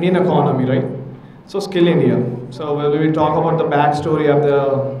 And Indian economy, right? So Skill India. So we will talk about the backstory of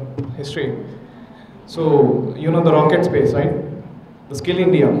the history. So you know the rocket space, right? The Skill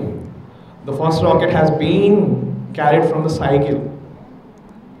India. The first rocket has been carried from the cycle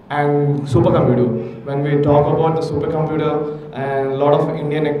and supercomputer. When we talk about the supercomputer and a lot of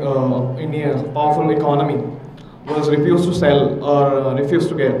Indian powerful economy was refused to sell or refused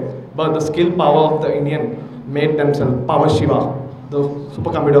to get, but the skill power of the Indian made themselves Power Shiva, the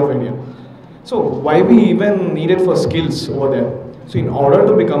supercomputer of India. So why we even needed for skills over there? So in order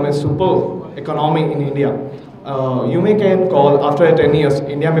to become a super economy in India, You may can call after 10 years,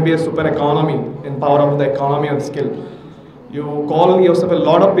 India may be a super economy in power of the economy and skill. You call yourself a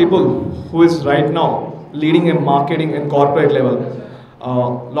lot of people who is right now leading in marketing and corporate level.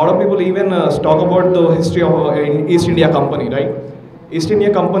 Lot of people even talk about the history of East India Company, right? East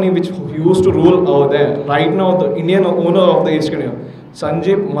India Company, which used to rule over there. Right now, the Indian owner of the East India,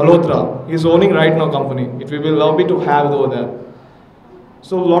 Sanjeev Malhotra, is owning right now company. It will be lovely to have over there.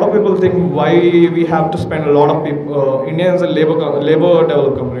 So a lot of people think why we have to spend a lot of people. India is a labor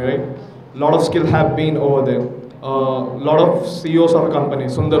developed company, right? A lot of skill have been over there. Lot of CEOs of a company,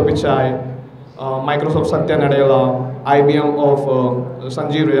 Sundar Pichai, Microsoft Satya Nadella, IBM of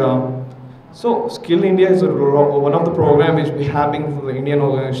Sanjeev Rea. So Skill India is one of the program which we have been for the Indian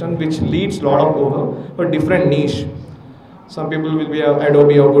organization, which leads a lot of over for different niche. Some people will be a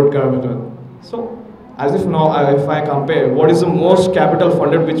Adobe or good capital. So as if now, if I compare, what is the most capital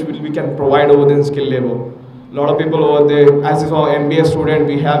funded which we can provide over the skill labor? A lot of people over there, as if our MBA student,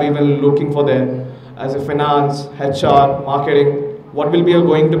 we have even looking for them. As a finance, HR, marketing, what will be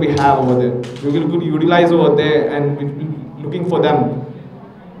going to be have over there? We will utilize over there and we will be looking for them.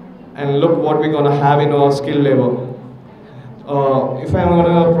 And look what we're gonna have in our skill labor. If I'm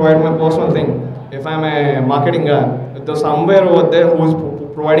gonna provide my personal thing, if I'm a marketing guy, there's somewhere over there who's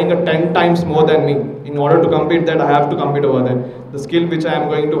providing a 10 times more than me. In order to compete that, I have to compete over there. The skill which I am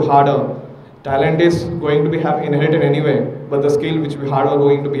going to harder, talent is going to be have inherited anyway, but the skill which we harder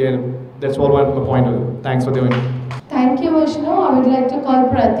going to be, that's all my point of it. Thanks for doing it. Thank you, Vishnu. I would like to call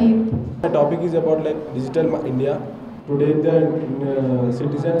Pradeep. The topic is about like digital India to take the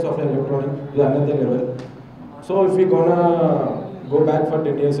citizens of electronic to another level. So if we gonna go back for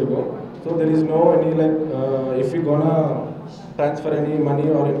 10 years ago, so there is no any like if we gonna transfer any money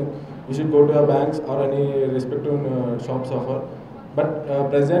or any, we should go to our banks or any respective shops offer. But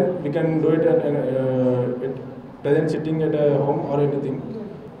present we can do it at present sitting at a home or anything.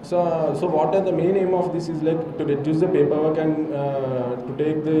 So what are the main aim of this is like to reduce the paperwork and to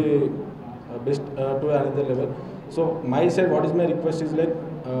take the best to another level. So my side, what is my request is like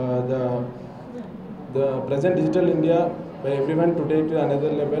the present digital India by everyone to take to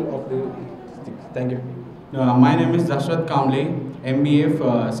another level of the things. Thank you. My name is Dashrath Kamble,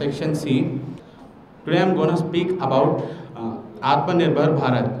 MBA Section C. Today I am going to speak about Atmanirbhar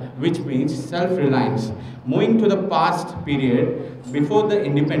Bharat, which means self-reliance. Moving to the past period, before the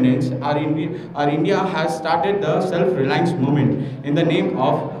independence, our India has started the self-reliance movement in the name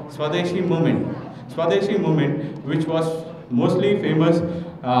of Swadeshi movement. Swadeshi movement, which was mostly famous,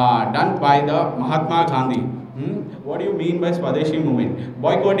 done by the Mahatma Gandhi. What do you mean by Swadeshi movement?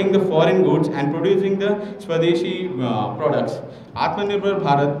 Boycotting the foreign goods and producing the Swadeshi products. Atmanirbhar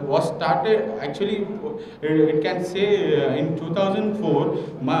Bharat was started, actually, it can say in 2004,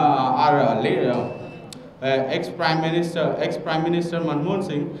 our ex-Prime Minister Manmohan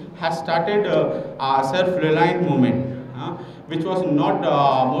Singh has started a self-reliant movement, which was not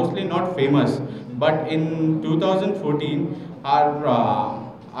mostly not famous. But in 2014, our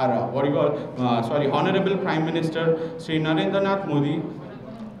Honorable Prime Minister Sri Narendranath Modi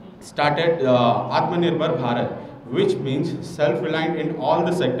started Atmanirbhar Bharat, which means self-reliant in all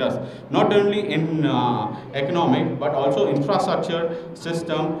the sectors, not only in economic but also infrastructure,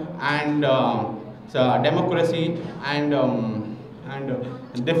 system, and democracy and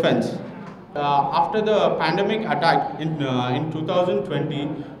defense. After the pandemic attack in 2020,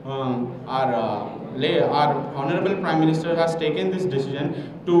 our Honorable Prime Minister has taken this decision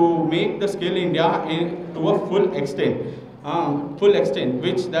to make the Skill India to a full extent,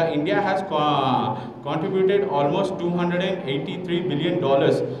 which the India has contributed almost $283 billion.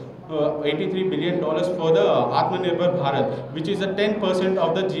 $83 billion for the Atmanirbhar Bharat, which is a 10%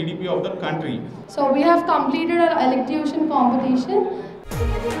 of the GDP of the country. So we have completed our electrocution competition.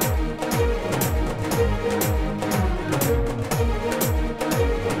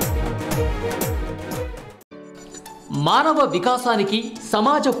 మానవ వికాసానికి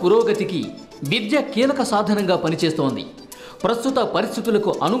సమాజ పురోగతికి విద్య కీలక సాధనంగా పనిచేస్తోంది. ప్రస్తుత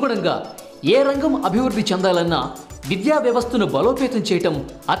పరిస్థితులకు అనుగుణంగా ఏ రంగం అభివృద్ధి చెందాలన్నా విద్యా వ్యవస్థను బలోపేతం చేయటం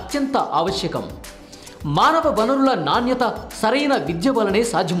అత్యంత ఆవశ్యకం. మానవ వనరుల నాణ్యత సరైన విద్య వలనే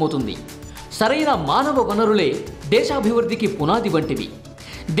సాధ్యమవుతుంది. సరైన మానవ వనరులే దేశాభివృద్ధికి పునాది వంటివి.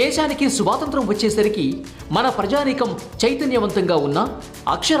 దేశానికి స్వాతంత్రం వచ్చేసరికి మన ప్రజానీకం చైతన్యవంతంగా ఉన్న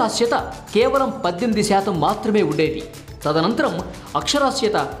అక్షరాస్యత కేవలం 18% మాత్రమే ఉండేది. తదనంతరం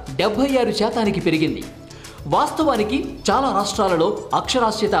అక్షరాస్యత 76% పెరిగింది. వాస్తవానికి చాలా రాష్ట్రాలలో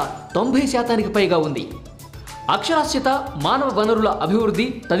అక్షరాస్యత 90% పైగా ఉంది. అక్షరాస్యత, మానవ వనరుల అభివృద్ధి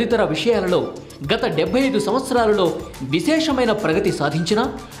తదితర విషయాలలో గత 75 సంవత్సరాలలో విశేషమైన ప్రగతి సాధించినా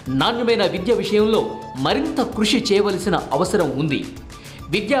నాణ్యమైన విద్య విషయంలో మరింత కృషి చేయవలసిన అవసరం ఉంది.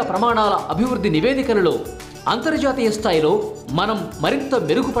 విద్యా ప్రమాణాల అభివృద్ధి నివేదికలలో అంతర్జాతీయ స్థాయిలో మనం మరింత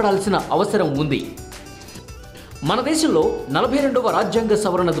మెరుగుపడాల్సిన అవసరం ఉంది. మన దేశంలో 42వ రాజ్యాంగ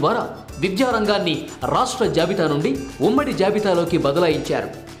సవరణ ద్వారా విద్యారంగాన్ని రాష్ట్ర జాబితా నుండి ఉమ్మడి జాబితాలోకి బదలాయించారు.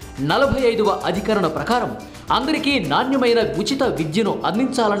 45వ అధికరణ ప్రకారం అందరికీ నాణ్యమైన ఉచిత విద్యను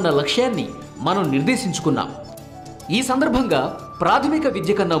అందించాలన్న లక్ష్యాన్ని మనం నిర్దేశించుకున్నాం. ఈ సందర్భంగా ప్రాథమిక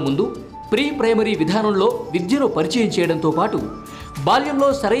విద్య కన్నా ముందు ప్రీ ప్రైమరీ విధానంలో విద్యను పరిచయం చేయడంతో పాటు బాల్యంలో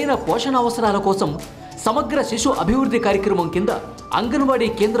సరైన పోషణ అవసరాల కోసం సమగ్ర శిశు అభివృద్ధి కార్యక్రమం కింద అంగన్వాడీ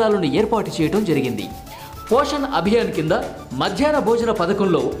కేంద్రాలను ఏర్పాటు చేయడం జరిగింది. పోషణ్ అభియాన్ కింద మధ్యాహ్న భోజన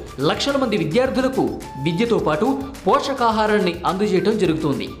పథకంలో లక్షల మంది విద్యార్థులకు విద్యతో పాటు పోషకాహారాన్ని అందజేయడం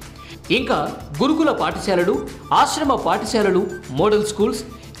జరుగుతుంది. ఇంకా గురుకుల పాఠశాలలు, ఆశ్రమ పాఠశాలలు, మోడల్ స్కూల్స్,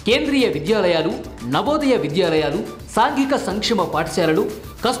 కేంద్రీయ విద్యాలయాలు, నవోదయ విద్యాలయాలు, సాంఘిక సంక్షేమ పాఠశాలలు,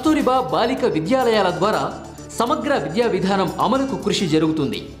 కస్తూరిబా బాలిక విద్యాలయాల ద్వారా సమగ్ర విద్యా విధానం అమలుకు కృషి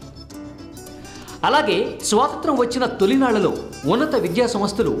జరుగుతుంది. అలాగే స్వాతంత్రం వచ్చిన తొలినాళ్లలో ఉన్నత విద్యా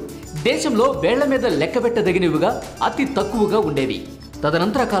సంస్థలు దేశంలో వేళ్ల మీద లెక్కబెట్టదగినవిగా అతి తక్కువగా ఉండేవి.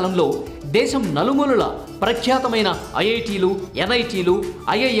 తదనంతర కాలంలో దేశం నలుమూలల ప్రఖ్యాతమైన ఐఐటీలు, ఎన్ఐటీలు,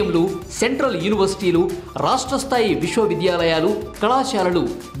 ఐఐఎంలు, సెంట్రల్ యూనివర్సిటీలు, రాష్ట్ర స్థాయి విశ్వవిద్యాలయాలు, కళాశాలలు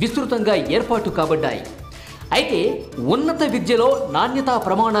విస్తృతంగా ఏర్పాటు కాబడ్డాయి. అయితే ఉన్నత విద్యలో నాణ్యతా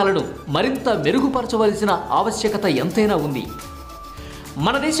ప్రమాణాలను మరింత మెరుగుపరచవలసిన ఆవశ్యకత ఎంతైనా ఉంది.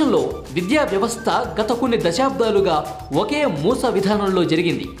 మన దేశంలో విద్యా వ్యవస్థ గత కొన్ని దశాబ్దాలుగా ఒకే మూస విధానంలో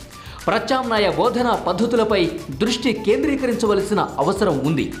జరిగింది. ప్రత్యామ్నాయ బోధనా పద్ధతులపై దృష్టి కేంద్రీకరించవలసిన అవసరం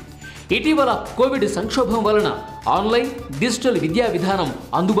ఉంది. ఇటీవల కోవిడ్ సంక్షోభం వలన ఆన్లైన్, డిజిటల్ విద్యా విధానం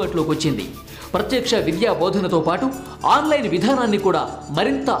అందుబాటులోకి వచ్చింది. ప్రత్యక్ష విద్యా బోధనతో పాటు ఆన్లైన్ విధానాన్ని కూడా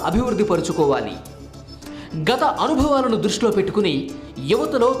మరింత అభివృద్ధి పరుచుకోవాలి. గత అనుభవాలను దృష్టిలో పెట్టుకుని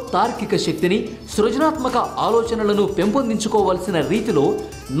యువతలో తార్కిక శక్తిని, సృజనాత్మక ఆలోచనలను పెంపొందించుకోవాల్సిన రీతిలో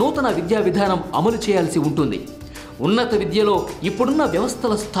నూతన విద్యా విధానం అమలు చేయాల్సి ఉంటుంది. ఉన్నత విద్యలో ఇప్పుడున్న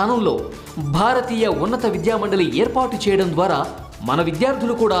వ్యవస్థల స్థానంలో భారతీయ ఉన్నత విద్యామండలి ఏర్పాటు చేయడం ద్వారా మన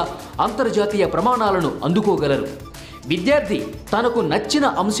విద్యార్థులు కూడా అంతర్జాతీయ ప్రమాణాలను అందుకోగలరు. విద్యార్థి తనకు నచ్చిన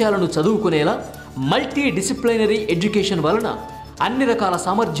అంశాలను చదువుకునేలా మల్టీ డిసిప్లినరీ ఎడ్యుకేషన్ వలన అన్ని రకాల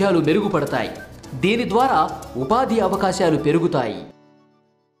సామర్థ్యాలు మెరుగుపడతాయి. దీని ద్వారా ఉపాధి అవకాశాలు పెరుగుతాయి.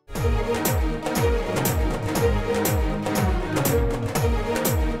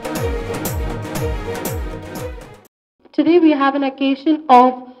 Today we have an occasion of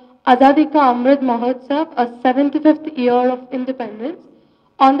Azadi Ka Amrit Mahotsav, a 75th year of independence.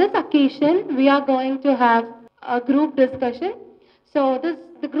 On this occasion, we are going to have a group discussion. So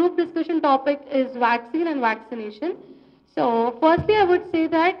the group discussion topic is vaccine and vaccination. So firstly, I would say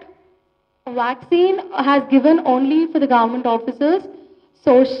that vaccine has given only for the government officers,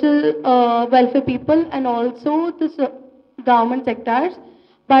 social welfare people, and also the government sectors.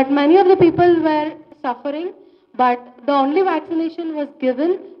 But many of the people were suffering, but the only vaccination was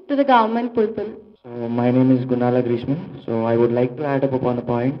given to the government people. So my name is Gunala Grishman. So I would like to add up upon a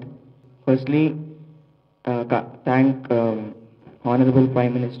point. Firstly, thank Honorable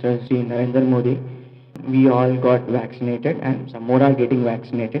Prime Minister Sri Narendra Modi. We all got vaccinated and some more are getting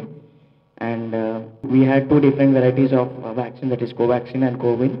vaccinated. And we had two different varieties of vaccine, that is Covaxin and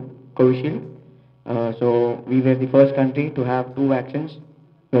Covishield. So we were the first country to have two vaccines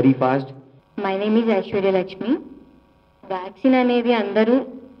very fast. My name is Aishwarya Lakshmi. Vaccine అనేది అందరూ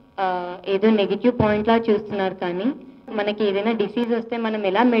ఏదో negative పాయింట్లా చూస్తున్నారు, కానీ మనకి ఏదైనా disease వస్తే మనం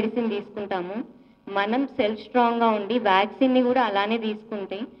ఎలా మెడిసిన్ తీసుకుంటామో మనం సెల్ఫ్ స్ట్రాంగ్గా ఉండి వ్యాక్సిన్ని కూడా అలానే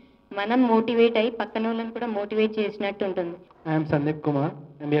తీసుకుంటే మనం మోటివేట్ అయ్యి పక్కన వాళ్ళని కూడా మోటివేట్ చేసినట్టు ఉంటుంది. I'm Sandeep Kumar,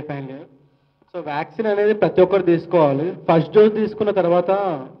 MBA final year. So vaccine అనేది ప్రతి ఒక్కరు తీసుకోవాలి. ఫస్ట్ డోస్ తీసుకున్న తర్వాత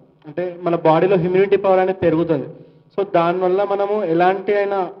అంటే మన బాడీలో ఇమ్యూనిటీ పవర్ అనేది పెరుగుతుంది. సో దానివల్ల మనము ఎలాంటి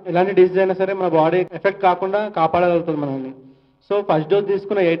డిసీజ్ అయినా సరే మన బాడీ ఎఫెక్ట్ కాకుండా కాపాడగలుగుతుంది మనల్ని. సో ఫస్ట్ డోస్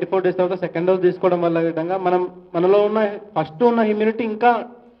తీసుకున్న 84 days తర్వాత సెకండ్ డోస్ తీసుకోవడం వల్ల విధంగా మనలో ఉన్న ఫస్ట్ ఉన్న ఇమ్యూనిటీ ఇంకా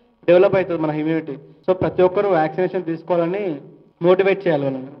డెవలప్ అవుతుంది మన ఇమ్యూనిటీ. సో ప్రతి ఒక్కరు వ్యాక్సినేషన్ తీసుకోవాలని మోటివేట్ చేయాలి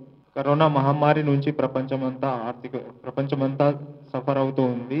వాళ్ళని. కరోనా మహమ్మారి నుంచి ప్రపంచమంతా సఫర్ అవుతూ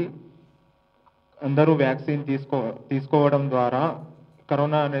ఉంది. అందరూ వ్యాక్సిన్ తీసుకోవడం ద్వారా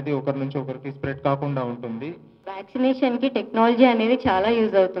కరోనా అనేది ఒకరి నుంచి ఒకరికి స్ప్రెడ్ కాకుండా ఉంటుంది. వ్యాక్సినేషన్కి టెక్నాలజీ అనేది చాలా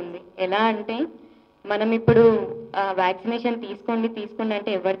యూజ్ అవుతుంది. ఎలా అంటే మనం ఇప్పుడు వ్యాక్సినేషన్ తీసుకోండి అంటే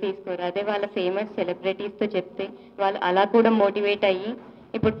ఎవరు తీసుకోరు. అదే వాళ్ళ ఫేమస్ సెలబ్రిటీస్తో చెప్తే వాళ్ళు అలా కూడా మోటివేట్ అయ్యి,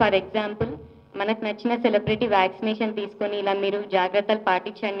 ఇప్పుడు ఫర్ ఎగ్జాంపుల్ మనకు నచ్చిన సెలబ్రిటీ వ్యాక్సినేషన్ తీసుకొని ఇలా మీరు జాగ్రత్తలు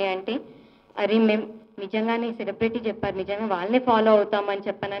పాటించండి అంటే, అరే నిజంగానే సెలబ్రిటీ చెప్పారు, నిజంగా వాళ్ళనే ఫాలో అవుతామని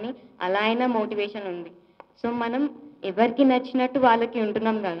చెప్పనని అలా అయినా మోటివేషన్ ఉంది. సో మనం ఎవరికి నచ్చినట్టు వాళ్ళకి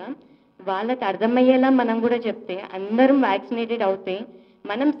ఉంటున్నాం కదా, వాళ్ళకి అర్థమయ్యేలా మనం కూడా చెప్తే అందరం వ్యాక్సినేటెడ్ అవుతే,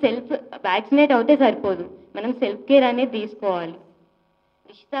 మనం వ్యాక్సినేట్ అవుతే సరిపోదు, మనం సెల్ఫ్ కేర్ అనేది తీసుకోవాలి.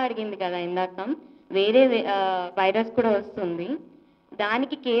 ఇష్ట అడిగింది కదా ఇందాక, వేరే వైరస్ కూడా వస్తుంది,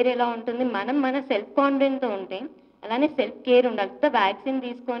 దానికి కేర్ ఎలా ఉంటుంది, మనం మన సెల్ఫ్ కాన్ఫిడెంట్తో ఉంటే అలానే సెల్ఫ్ కేర్ ఉండాలి. వ్యాక్సిన్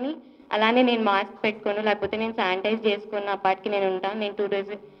తీసుకొని అలానే నేను మాస్క్ పెట్టుకోను, లేకపోతే నేను శానిటైజ్ చేసుకున్న అప్పటికి నేను ఉంటాను, నేను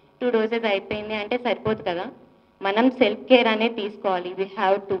 2 డోసెస్ అయిపోయింది అంటే సరిపోదు కదా, మనం సెల్ఫ్ కేర్ అనేది తీసుకోవాలి. We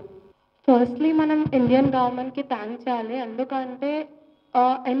have to. ఫస్ట్లీ మనం ఇండియన్ గవర్నమెంట్కి థ్యాంక్స్ చేయాలి, ఎందుకంటే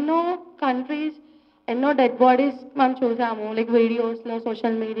ఎన్నో కంట్రీస్ ఎన్నో డెడ్ బాడీస్ మనం చూసాము, లైక్ వీడియోస్లో,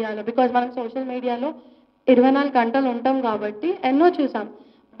 సోషల్ మీడియాలో, బికాజ్ మనం సోషల్ మీడియాలో 24 గంటలు ఉంటాం కాబట్టి ఎన్నో చూసాం.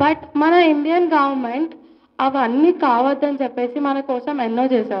 బట్ మన ఇండియన్ గవర్నమెంట్ అవన్నీ కావద్దని చెప్పేసి మన కోసం ఎన్నో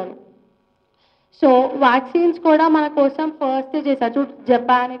చేశారు. సో వ్యాక్సిన్స్ కూడా మన కోసం ఫస్ట్ చేశారు.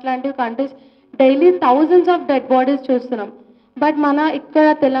 జపాన్ ఇట్లాంటి countries daily thousands of dead bodies చూస్తున్నాం. బట్ మన ఇక్కడ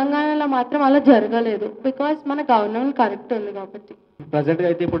తెలంగాణలో మాత్రం అలా జరగలేదు, బికాస్ మన గవర్నమెంట్ కరెక్ట్ ఉంది కాబట్టి. ప్రజెంట్గా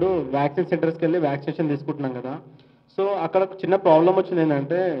అయితే ఇప్పుడు వ్యాక్సిన్ సెంటర్స్కి వెళ్ళి వ్యాక్సినేషన్ తీసుకుంటున్నాం కదా, సో అక్కడ చిన్న ప్రాబ్లం వచ్చింది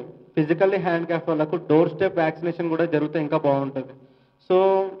ఏంటంటే ఫిజికల్లీ హ్యాండిక్యాప్ వాళ్ళకు డోర్ స్టెప్ వ్యాక్సినేషన్ కూడా జరిగితే ఇంకా బాగుంటుంది. సో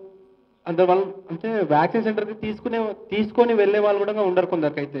అందువల్ల అంటే వ్యాక్సిన్ సెంటర్కి తీసుకొని వెళ్ళే వాళ్ళు కూడా ఉండరు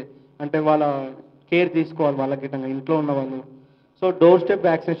కొందరికైతే, అంటే వాళ్ళ కేర్ తీసుకోవాలి వాళ్ళకి ఇంట్లో ఉన్న వాళ్ళు. సో డోర్ స్టెప్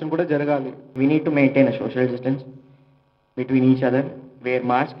వ్యాక్సినేషన్ కూడా జరగాలి. We need to maintain a social distance between each other, wear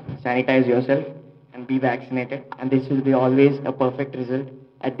mask, sanitize yourself and be vaccinated, and this will be always a perfect result.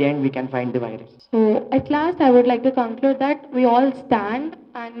 At the end we can find the virus. So at last I would like to conclude that we all stand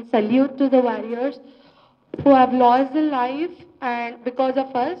and salute to the warriors who have lost their life and because of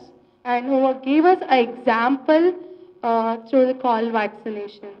us, and who gave us an example through the call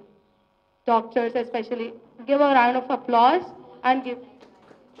vaccination. Doctors especially, give a round of applause and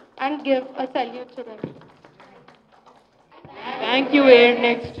give a salute to them. Thank you,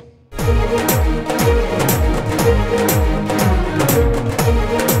 AIRNxt.